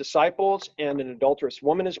with his disciples and an adulterous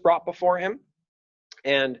woman is brought before him.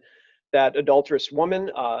 And that adulterous woman,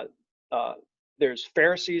 there's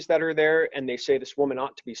Pharisees that are there, and they say this woman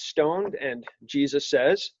ought to be stoned. And Jesus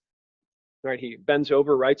says, right, he bends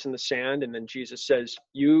over, writes in the sand, and then Jesus says,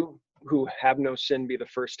 "You who have no sin, be the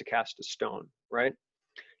first to cast a stone," right?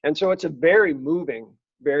 And so it's a very moving,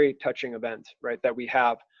 very touching event, right, that we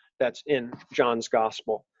have that's in John's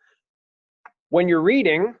gospel. When you're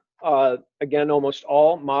reading, again, almost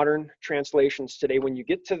all modern translations today, when you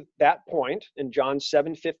get to that point in John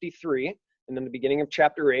 7:53, and then the beginning of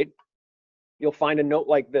chapter 8, you'll find a note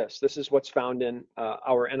like this. This is what's found in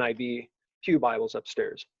our NIV Pew Bibles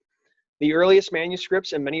upstairs. The earliest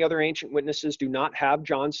manuscripts and many other ancient witnesses do not have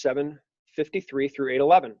John 7:53 through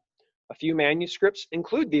 8:11. A few manuscripts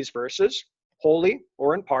include these verses, wholly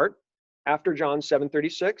or in part, after John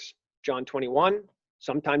 7:36, John 21.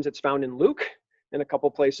 Sometimes it's found in Luke, in a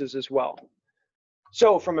couple places as well.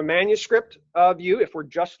 So from a manuscript view, if we're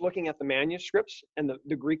just looking at the manuscripts and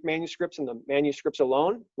the Greek manuscripts and the manuscripts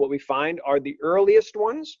alone, what we find are the earliest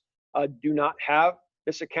ones do not have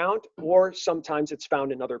this account, or sometimes it's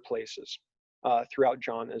found in other places throughout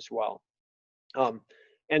John as well.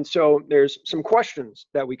 And so there's some questions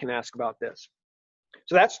that we can ask about this.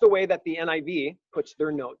 So that's the way that the NIV puts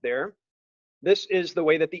their note there. This is the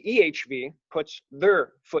way that the EHV puts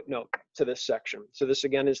their footnote to this section. So this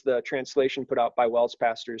again is the translation put out by Wells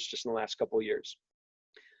pastors just in the last couple of years.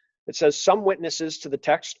 It says some witnesses to the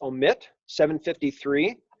text omit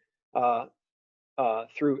 753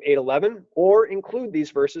 through 8:11 or include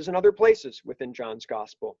these verses in other places within John's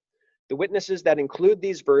gospel. The witnesses that include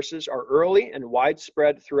these verses are early and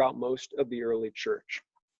widespread throughout most of the early church.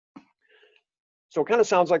 So it kind of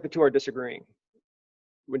sounds like the two are disagreeing.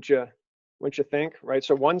 Wouldn't you think, right?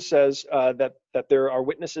 So one says that there are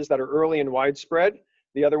witnesses that are early and widespread.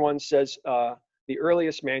 The other one says the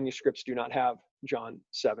earliest manuscripts do not have John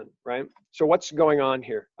 7, right? So what's going on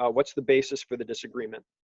here? What's the basis for the disagreement?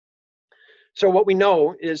 So what we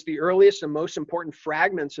know is the earliest and most important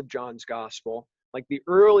fragments of John's gospel, like the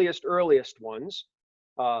earliest ones,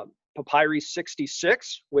 Papyrus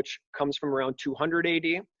 66, which comes from around 200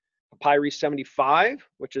 AD, Papyrus 75,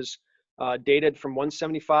 which is dated from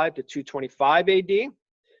 175 to 225 AD,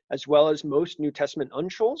 as well as most New Testament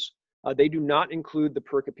uncials, they do not include the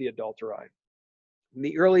pericope adulterae.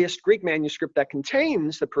 The earliest Greek manuscript that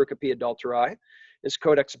contains the pericope adulterae is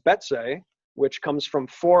Codex Betzai, which comes from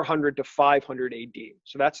 400 to 500 AD.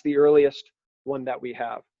 So that's the earliest one that we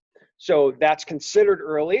have. So that's considered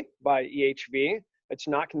early by EHV. It's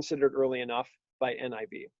not considered early enough by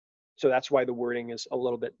NIV. So that's why the wording is a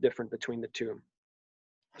little bit different between the two.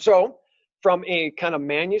 So from a kind of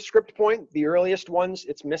manuscript point, the earliest ones,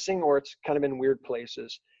 it's missing or it's kind of in weird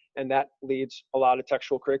places. And that leads a lot of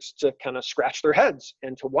textual critics to kind of scratch their heads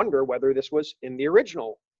and to wonder whether this was in the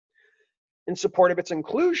original. In support of its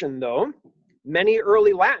inclusion, though, many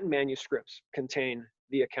early Latin manuscripts contain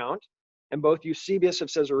the account, and both Eusebius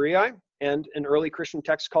of Caesarea and an early Christian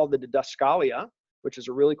text called the Didascalia, which is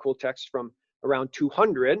a really cool text from around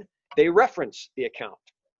 200, they reference the account.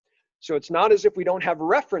 So it's not as if we don't have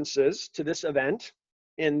references to this event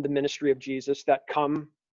in the ministry of Jesus that come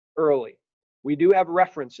early. We do have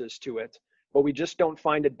references to it, but we just don't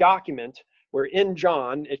find a document where in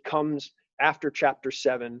John it comes after chapter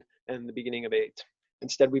 7 and the beginning of 8.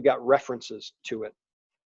 Instead, we've got references to it.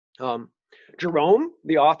 Jerome,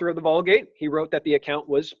 the author of the Vulgate, he wrote that the account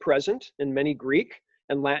was present in many Greek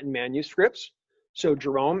and Latin manuscripts. So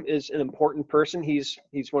Jerome is an important person. He's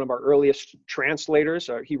one of our earliest translators.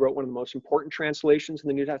 He wrote one of the most important translations in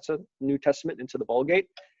the New Testament into the Vulgate,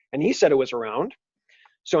 and he said it was around.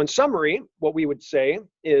 So in summary, what we would say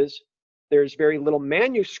is there's very little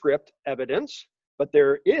manuscript evidence, but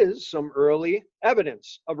there is some early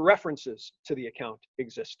evidence of references to the account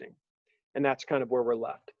existing. And that's kind of where we're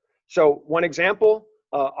left. So one example,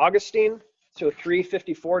 Augustine, so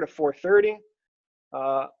 354 to 430.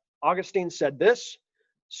 Augustine said this: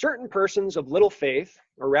 certain persons of little faith,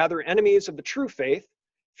 or rather enemies of the true faith,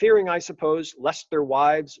 fearing, I suppose, lest their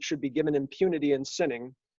wives should be given impunity in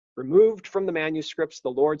sinning, removed from the manuscripts the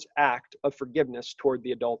Lord's act of forgiveness toward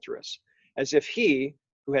the adulteress, as if he,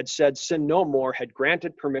 who had said sin no more, had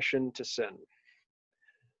granted permission to sin.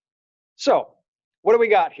 So, what do we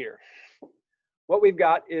got here? What we've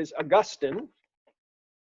got is Augustine.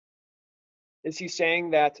 Is he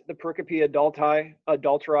saying that the pericope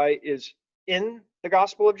adulterae is in the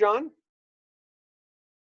Gospel of John?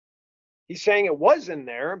 He's saying it was in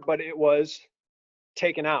there, but it was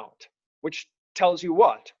taken out, which tells you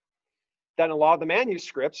what? That in a lot of the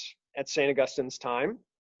manuscripts at St. Augustine's time,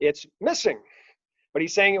 it's missing, but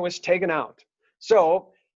he's saying it was taken out. So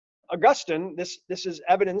Augustine, this is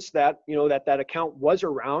evidence that, that account was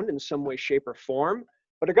around in some way, shape, or form,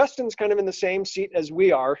 but Augustine's kind of in the same seat as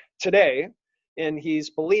we are today, and he's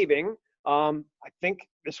believing, I think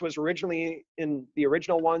this was originally in the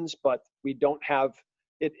original ones, but we don't have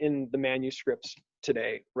it in the manuscripts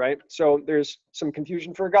today, right? So there's some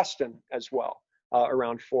confusion for Augustine as well,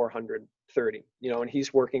 around 430, and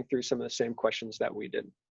he's working through some of the same questions that we did.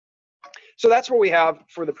 So that's what we have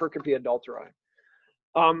for the pericope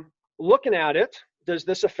adulterae. Looking at it, does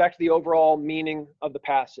this affect the overall meaning of the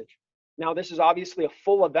passage? Now, this is obviously a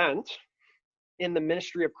full event in the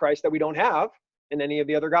ministry of Christ that we don't have in any of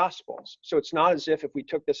the other Gospels. So it's not as if we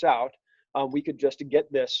took this out, we could just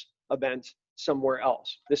get this event somewhere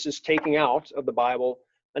else. This is taking out of the Bible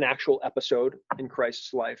an actual episode in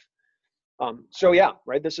Christ's life. So yeah,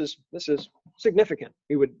 right, this is significant.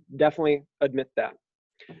 We would definitely admit that.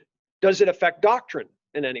 Does it affect doctrine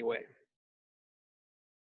in any way?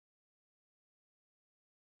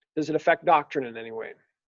 Does it affect doctrine in any way?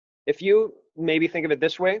 If you maybe think of it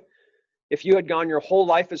this way, if you had gone your whole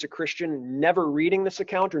life as a Christian never reading this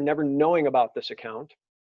account or never knowing about this account,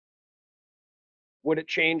 would it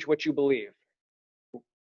change what you believe?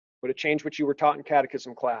 Would it change what you were taught in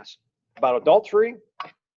catechism class? About adultery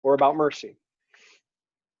or about mercy?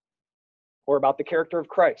 Or about the character of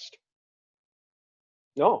Christ?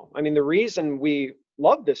 No. I mean, the reason we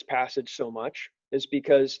love this passage so much is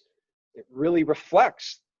because it really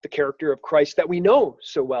reflects the character of Christ that we know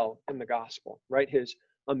so well in the gospel, right? His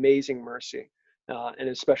amazing mercy, and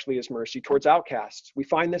especially his mercy towards outcasts. We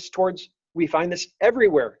find this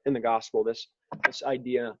everywhere in the gospel, this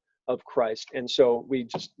idea of Christ. And so we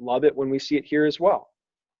just love it when we see it here as well.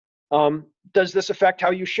 Does this affect how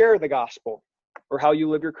you share the gospel or how you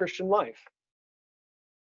live your Christian life?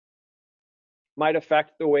 Might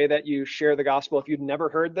affect the way that you share the gospel. If you'd never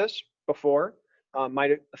heard this before,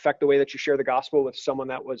 might affect the way that you share the gospel with someone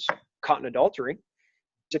that was caught in adultery.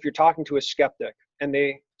 If you're talking to a skeptic and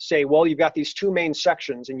they say, well, you've got these two main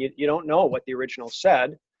sections and you don't know what the original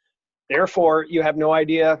said, therefore you have no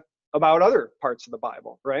idea about other parts of the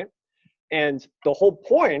Bible, right? And the whole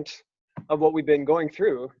point of what we've been going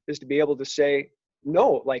through is to be able to say,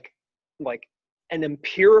 no, like an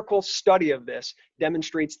empirical study of this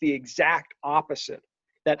demonstrates the exact opposite.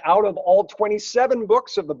 That out of all 27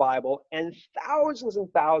 books of the Bible and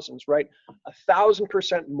thousands, right,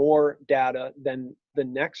 1,000% more data than the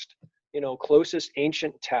next, closest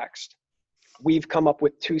ancient text, we've come up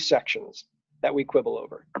with two sections that we quibble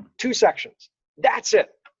over. Two sections. That's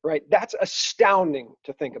it, right? That's astounding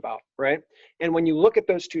to think about, right? And when you look at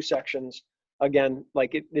those two sections, again,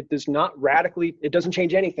 like it does not radically, it doesn't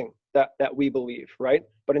change anything that we believe, right?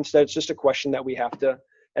 But instead, it's just a question that we have to,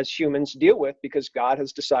 as humans, deal with because God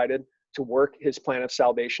has decided to work his plan of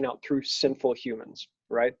salvation out through sinful humans,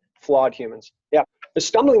 right? Flawed humans. Yeah. The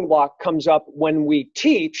stumbling block comes up when we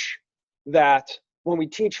teach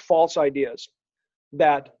false ideas,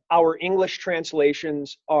 that our English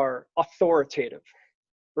translations are authoritative,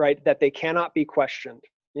 right? That they cannot be questioned,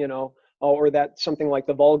 or that something like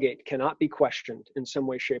the Vulgate cannot be questioned in some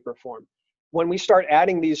way, shape, or form. When we start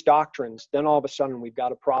adding these doctrines, then all of a sudden we've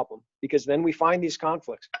got a problem, because then we find these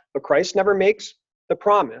conflicts. But Christ never makes the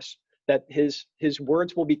promise that his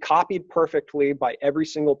words will be copied perfectly by every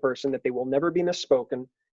single person, that they will never be misspoken.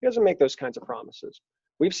 He doesn't make those kinds of promises.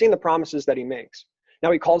 We've seen the promises that he makes.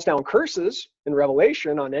 Now he calls down curses in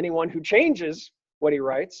Revelation on anyone who changes what he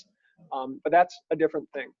writes, but that's a different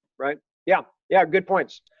thing, right? Yeah, good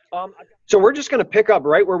points. So we're just going to pick up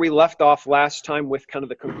right where we left off last time with kind of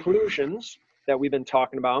the conclusions that we've been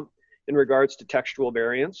talking about in regards to textual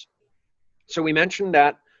variants. So we mentioned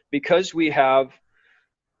that because we have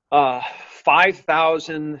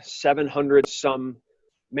 5,700 some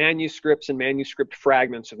manuscripts and manuscript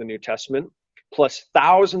fragments of the New Testament, plus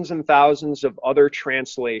thousands and thousands of other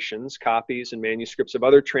translations, copies and manuscripts of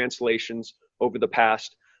other translations over the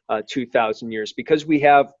past 2,000 years, because we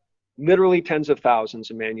have literally tens of thousands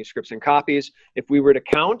of manuscripts and copies. If we were to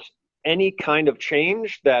count any kind of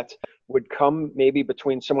change that would come maybe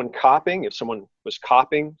between someone copying, if someone was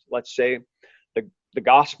copying, let's say, the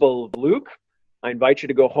Gospel of Luke, I invite you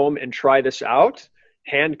to go home and try this out.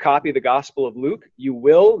 Hand copy the Gospel of Luke. You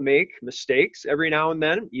will make mistakes every now and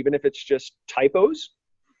then, even if it's just typos,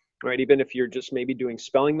 right? Even if you're just maybe doing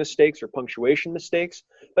spelling mistakes or punctuation mistakes.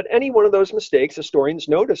 But any one of those mistakes, historians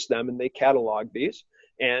notice them and they catalog these.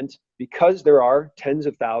 And because there are tens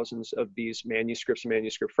of thousands of these manuscripts and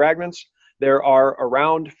manuscript fragments, there are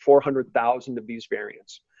around 400,000 of these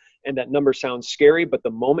variants. And that number sounds scary, but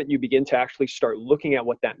the moment you begin to actually start looking at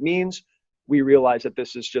what that means, we realize that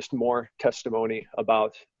this is just more testimony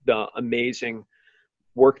about the amazing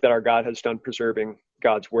work that our God has done preserving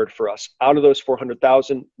God's word for us. Out of those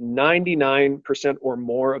 400,000, 99% or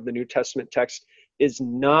more of the New Testament text is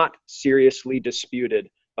not seriously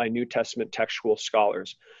disputed by New Testament textual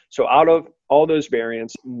scholars. So out of all those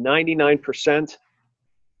variants, 99%,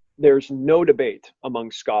 there's no debate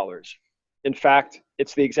among scholars. In fact,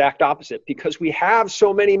 it's the exact opposite. Because we have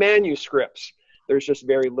so many manuscripts, there's just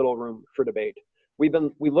very little room for debate. We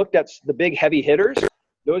looked at the big heavy hitters.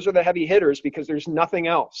 Those are the heavy hitters because there's nothing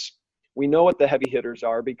else. We know what the heavy hitters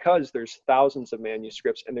are because there's thousands of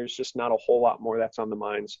manuscripts, and there's just not a whole lot more that's on the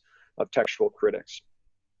minds of textual critics.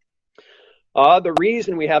 The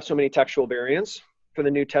reason we have so many textual variants for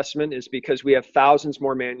the New Testament is because we have thousands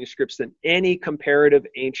more manuscripts than any comparative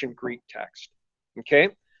ancient Greek text. Okay?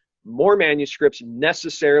 More manuscripts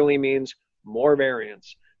necessarily means more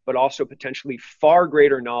variants, but also potentially far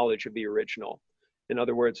greater knowledge of the original. In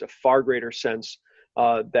other words, a far greater sense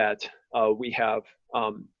that we have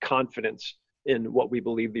confidence in what we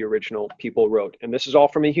believe the original people wrote. And this is all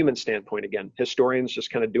from a human standpoint again. Historians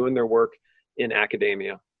just kind of doing their work in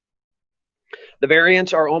academia. The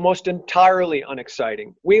variants are almost entirely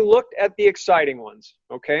unexciting. We looked at the exciting ones,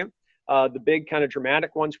 okay? The big kind of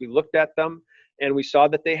dramatic ones, we looked at them, and we saw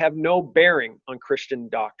that they have no bearing on Christian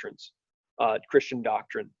doctrines, Christian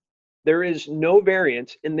doctrine. There is no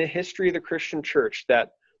variant in the history of the Christian church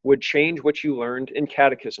that would change what you learned in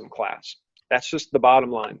catechism class. That's just the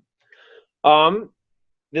bottom line.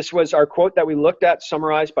 This was our quote that we looked at,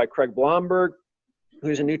 summarized by Craig Blomberg,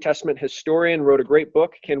 who's a New Testament historian, wrote a great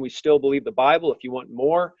book, Can We Still Believe the Bible? If you want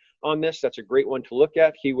more on this, that's a great one to look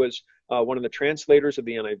at. He was one of the translators of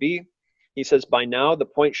the NIV. He says, by now, the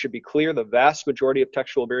point should be clear. The vast majority of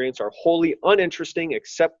textual variants are wholly uninteresting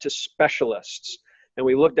except to specialists. And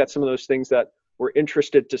we looked at some of those things that were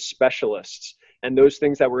interested to specialists. And those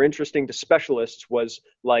things that were interesting to specialists was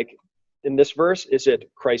like, in this verse, is it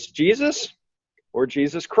Christ Jesus or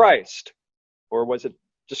Jesus Christ? Or was it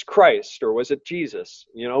just Christ, or was it Jesus?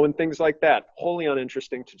 You know, and things like that. Wholly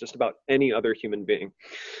uninteresting to just about any other human being.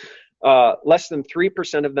 Less than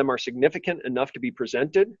 3% of them are significant enough to be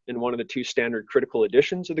presented in one of the two standard critical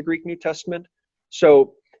editions of the Greek New Testament.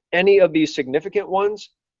 So any of these significant ones,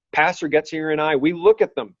 Pastor Getzier and I, we look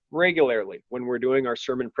at them regularly when we're doing our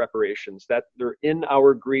sermon preparations, that they're in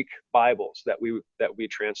our Greek Bibles that we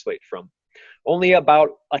translate from. Only about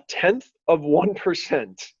 1/10 of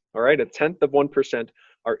 1%, all right, 1/10 of 1%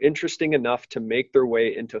 are interesting enough to make their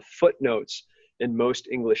way into footnotes in most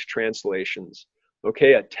English translations.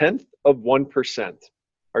 Okay, 1/10 of 1%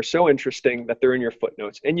 are so interesting that they're in your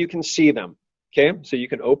footnotes, and you can see them. Okay, so you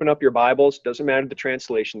can open up your Bibles, doesn't matter the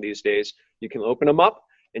translation these days, you can open them up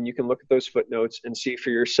and you can look at those footnotes and see for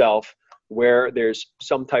yourself where there's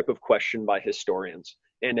some type of question by historians.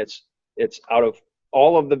 And it's out of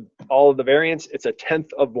all of the variants, it's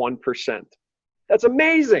 1/10 of 1%. That's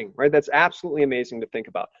amazing, right? That's absolutely amazing to think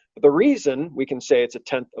about. But the reason we can say it's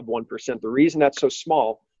 1/10 of 1%, the reason that's so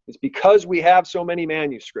small is because we have so many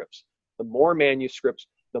manuscripts. The more manuscripts,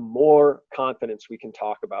 the more confidence we can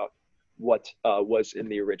talk about what was in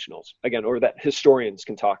the originals. Again, or that historians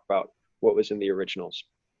can talk about what was in the originals.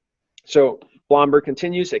 So Blomberg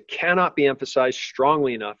continues, it cannot be emphasized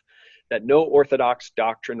strongly enough that no orthodox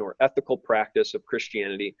doctrine or ethical practice of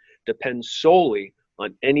Christianity depends solely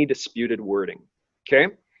on any disputed wording.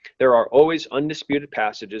 Okay? There are always undisputed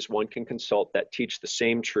passages one can consult that teach the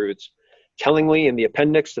same truths. Tellingly, in the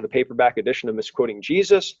appendix to the paperback edition of Misquoting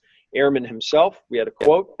Jesus, Ehrman himself, we had a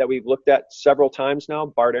quote that we've looked at several times now,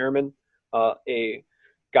 Bart Ehrman, a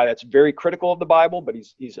guy that's very critical of the Bible, but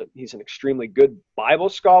he's an extremely good Bible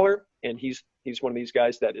scholar, and he's one of these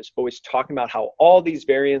guys that is always talking about how all these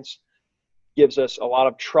variants gives us a lot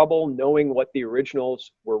of trouble knowing what the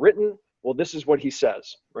originals were written. Well, this is what he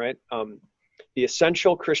says, right? The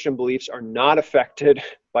essential Christian beliefs are not affected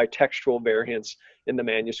by textual variants in the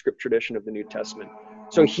manuscript tradition of the New Testament.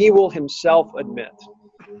 So he will himself admit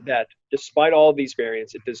that despite all of these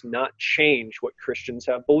variants, it does not change what Christians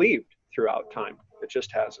have believed throughout time. It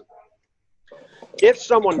just hasn't. If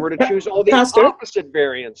someone were to choose all the opposite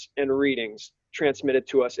variants and readings transmitted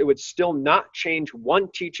to us, it would still not change one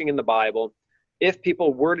teaching in the Bible. If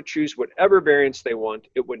people were to choose whatever variants they want,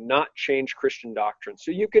 it would not change Christian doctrine.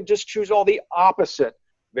 So you could just choose all the opposite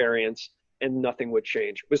variants and nothing would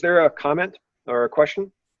change. Was there a comment or a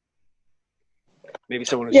question? Maybe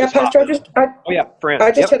someone was just Pastor, oh yeah, Fran. I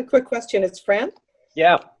just had a quick question. It's Fran.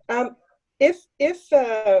 Yeah. If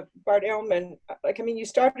Bart Ehrman, you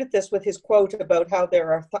started this with his quote about how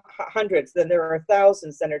there are hundreds, then there are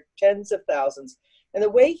thousands, then there are tens of thousands. And the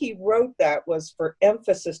way he wrote that was for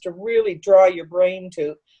emphasis to really draw your brain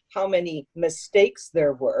to how many mistakes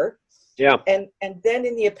there were. Yeah. And then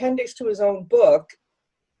in the appendix to his own book,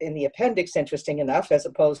 in the appendix, interesting enough, as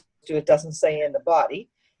opposed to it doesn't say in the body,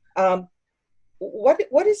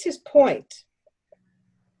 what is his point?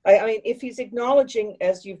 I mean, if he's acknowledging,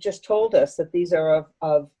 as you've just told us, that these are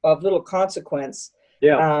of little consequence,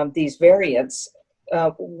 these variants,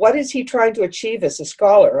 what is he trying to achieve as a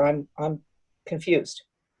scholar? I'm confused.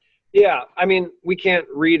 Yeah, I mean, we can't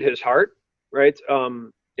read his heart, right?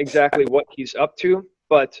 Exactly what he's up to,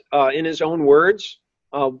 but in his own words,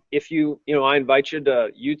 if I invite you to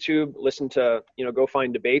YouTube, listen to, go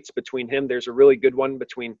find debates between him. There's a really good one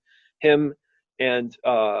between him and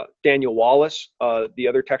Daniel Wallace, the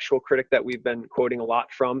other textual critic that we've been quoting a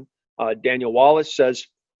lot from. Daniel Wallace says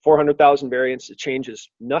 400,000 variants, it changes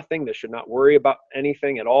nothing. They should not worry about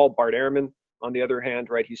anything at all. Bart Ehrman, on the other hand,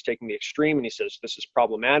 right, he's taking the extreme and he says this is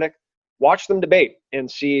problematic. Watch them debate and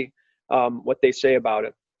see what they say about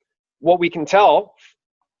it. What we can tell,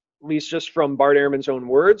 at least just from Bart Ehrman's own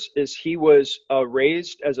words, is he was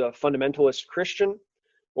raised as a fundamentalist Christian,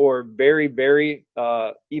 or very, very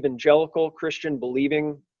evangelical Christian,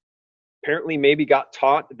 believing, apparently maybe got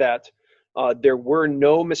taught that there were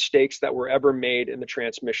no mistakes that were ever made in the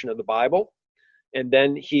transmission of the Bible. And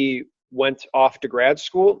then he went off to grad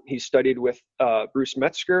school. He studied with Bruce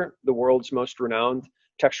Metzger, the world's most renowned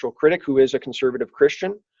textual critic, who is a conservative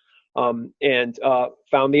Christian, and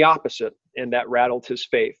found the opposite, and that rattled his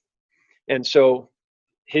faith. And so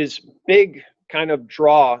his big kind of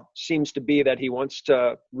draw seems to be that he wants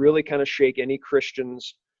to really kind of shake any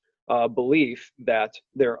Christian's belief that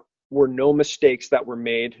there were no mistakes that were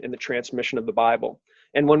made in the transmission of the Bible.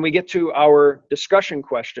 And when we get to our discussion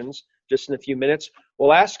questions, just in a few minutes,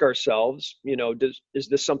 we'll ask ourselves, is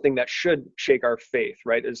this something that should shake our faith,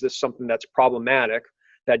 right? Is this something that's problematic,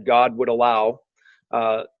 that God would allow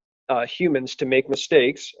humans to make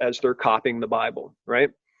mistakes as they're copying the Bible, right?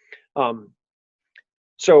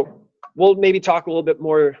 So we'll maybe talk a little bit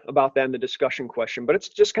more about that in the discussion question, but it's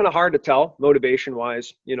just kind of hard to tell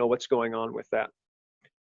motivation-wise, what's going on with that.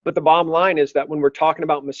 But the bottom line is that when we're talking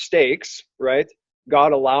about mistakes, right,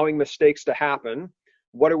 God allowing mistakes to happen,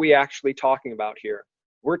 what are we actually talking about here?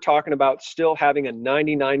 We're talking about still having a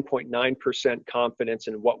 99.9% confidence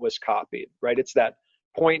in what was copied, right? It's that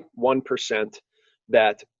 0.1%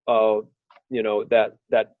 that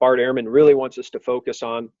that Bart Ehrman really wants us to focus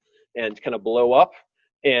on and kind of blow up,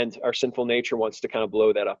 and our sinful nature wants to kind of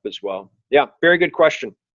blow that up as well. Yeah, very good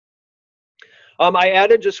question. I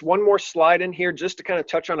added just one more slide in here just to kind of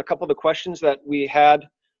touch on a couple of the questions that we had,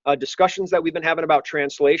 discussions that we've been having about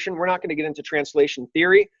translation. We're not going to get into translation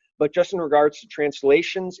theory, but just in regards to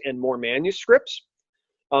translations and more manuscripts.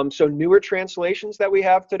 So newer translations that we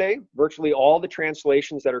have today, virtually all the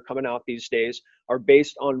translations that are coming out these days are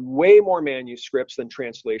based on way more manuscripts than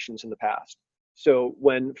translations in the past. So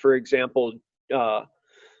when, for example,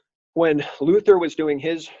 when Luther was doing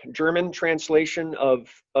his German translation of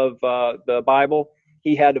the Bible,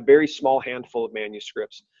 he had a very small handful of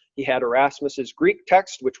manuscripts. He had Erasmus's Greek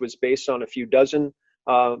text, which was based on a few dozen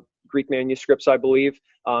Greek manuscripts, I believe.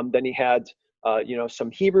 Then he had,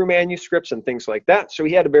 some Hebrew manuscripts and things like that. So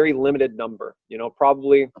he had a very limited number,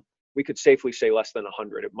 probably we could safely say less than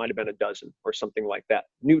 100. It might have been a dozen or something like that.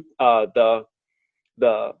 The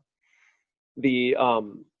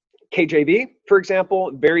KJV, for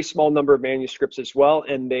example, very small number of manuscripts as well,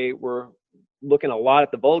 and they were looking a lot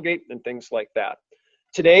at the Vulgate and things like that.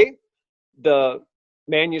 Today, the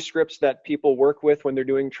manuscripts that people work with when they're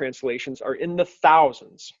doing translations are in the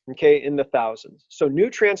thousands, okay, in the thousands. So new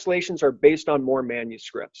translations are based on more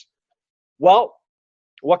manuscripts. Well,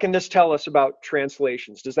 what can this tell us about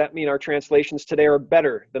translations? Does that mean our translations today are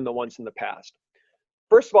better than the ones in the past?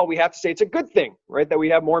 First of all, we have to say it's a good thing, right, that we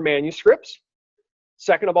have more manuscripts.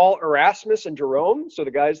 Second of all, Erasmus and Jerome, so the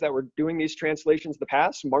guys that were doing these translations in the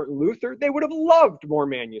past, Martin Luther, they would have loved more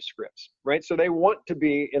manuscripts, right? So they want to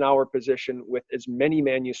be in our position with as many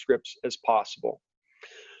manuscripts as possible.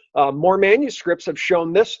 More manuscripts have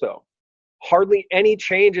shown this, though. Hardly any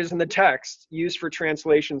changes in the text used for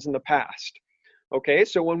translations in the past. Okay,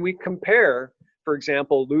 so when we compare, for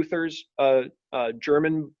example, Luther's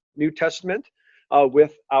German New Testament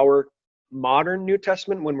with our modern New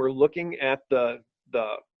Testament, when we're looking at the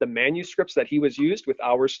manuscripts that he was used with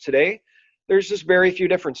ours today, there's just very few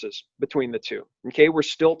differences between the two. Okay, we're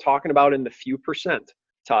still talking about in the few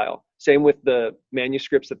percentile. Same with the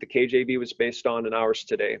manuscripts that the KJV was based on and ours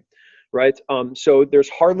today, right? So there's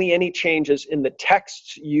hardly any changes in the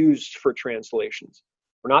texts used for translations.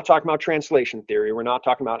 We're not talking about translation theory. We're not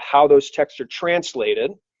talking about how those texts are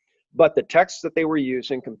translated, but the texts that they were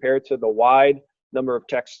using compared to the wide number of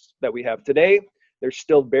texts that we have today, there's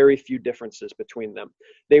still very few differences between them.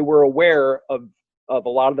 They were aware of a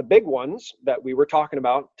lot of the big ones that we were talking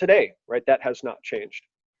about today, right? That has not changed.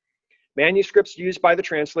 Manuscripts used by the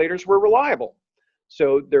translators were reliable.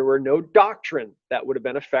 So there were no doctrine that would have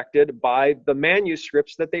been affected by the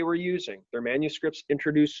manuscripts that they were using. Their manuscripts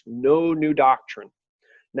introduced no new doctrine.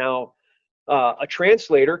 Now, a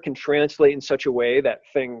translator can translate in such a way that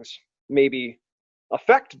things maybe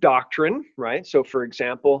affect doctrine, right? So for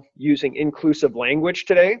example, using inclusive language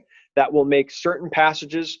today, that will make certain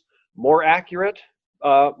passages more accurate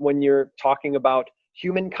when you're talking about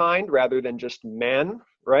humankind rather than just man,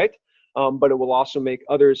 right? But it will also make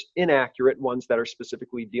others inaccurate, ones that are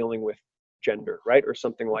specifically dealing with gender, right? Or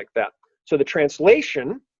something like that. So the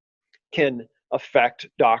translation can affect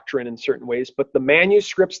doctrine in certain ways, but the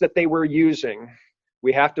manuscripts that they were using,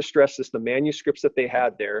 we have to stress this, the manuscripts that they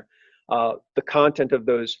had there, the content of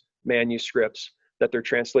those manuscripts that their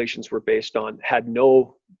translations were based on had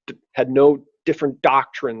no different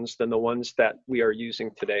doctrines than the ones that we are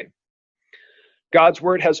using today. God's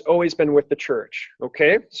word has always been with the church,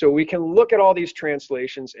 okay? So we can look at all these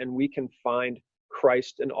translations and we can find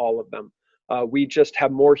Christ in all of them. We just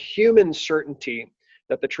have more human certainty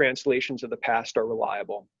that the translations of the past are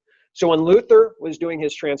reliable. So when Luther was doing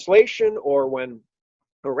his translation, or when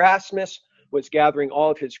Erasmus was gathering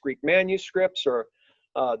all of his Greek manuscripts, or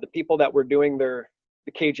the people that were doing the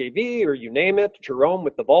KJV, or you name it, Jerome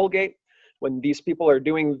with the Vulgate, when these people are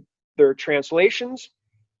doing their translations,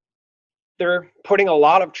 they're putting a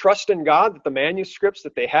lot of trust in God that the manuscripts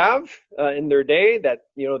that they have in their day, that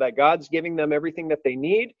that God's giving them everything that they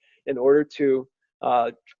need in order to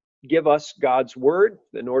give us God's word,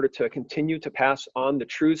 in order to continue to pass on the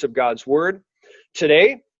truths of God's word.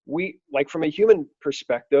 Today, we, like from a human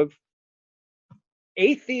perspective,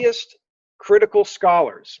 atheist critical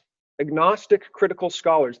scholars, agnostic critical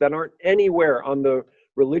scholars that aren't anywhere on the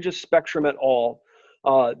religious spectrum at all,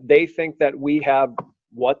 they think that we have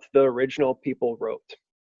what the original people wrote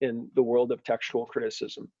in the world of textual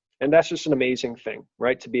criticism. And that's just an amazing thing,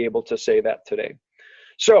 right, to be able to say that today.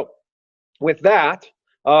 So with that,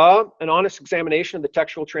 an honest examination of the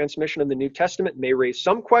textual transmission of the New Testament may raise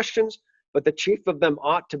some questions, but the chief of them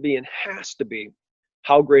ought to be and has to be,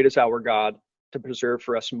 how great is our God to preserve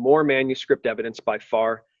for us more manuscript evidence by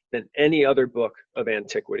far than any other book of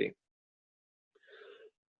antiquity.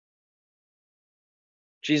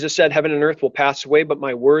 Jesus said, heaven and earth will pass away, but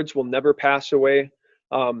my words will never pass away.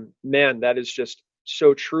 Man, that is just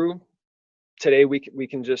so true. Today we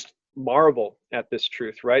can just marvel at this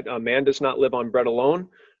truth, right? Man does not live on bread alone,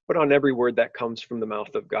 but on every word that comes from the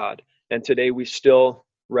mouth of God. And today we still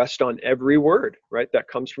rest on every word, right, that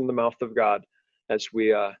comes from the mouth of God as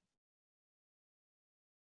we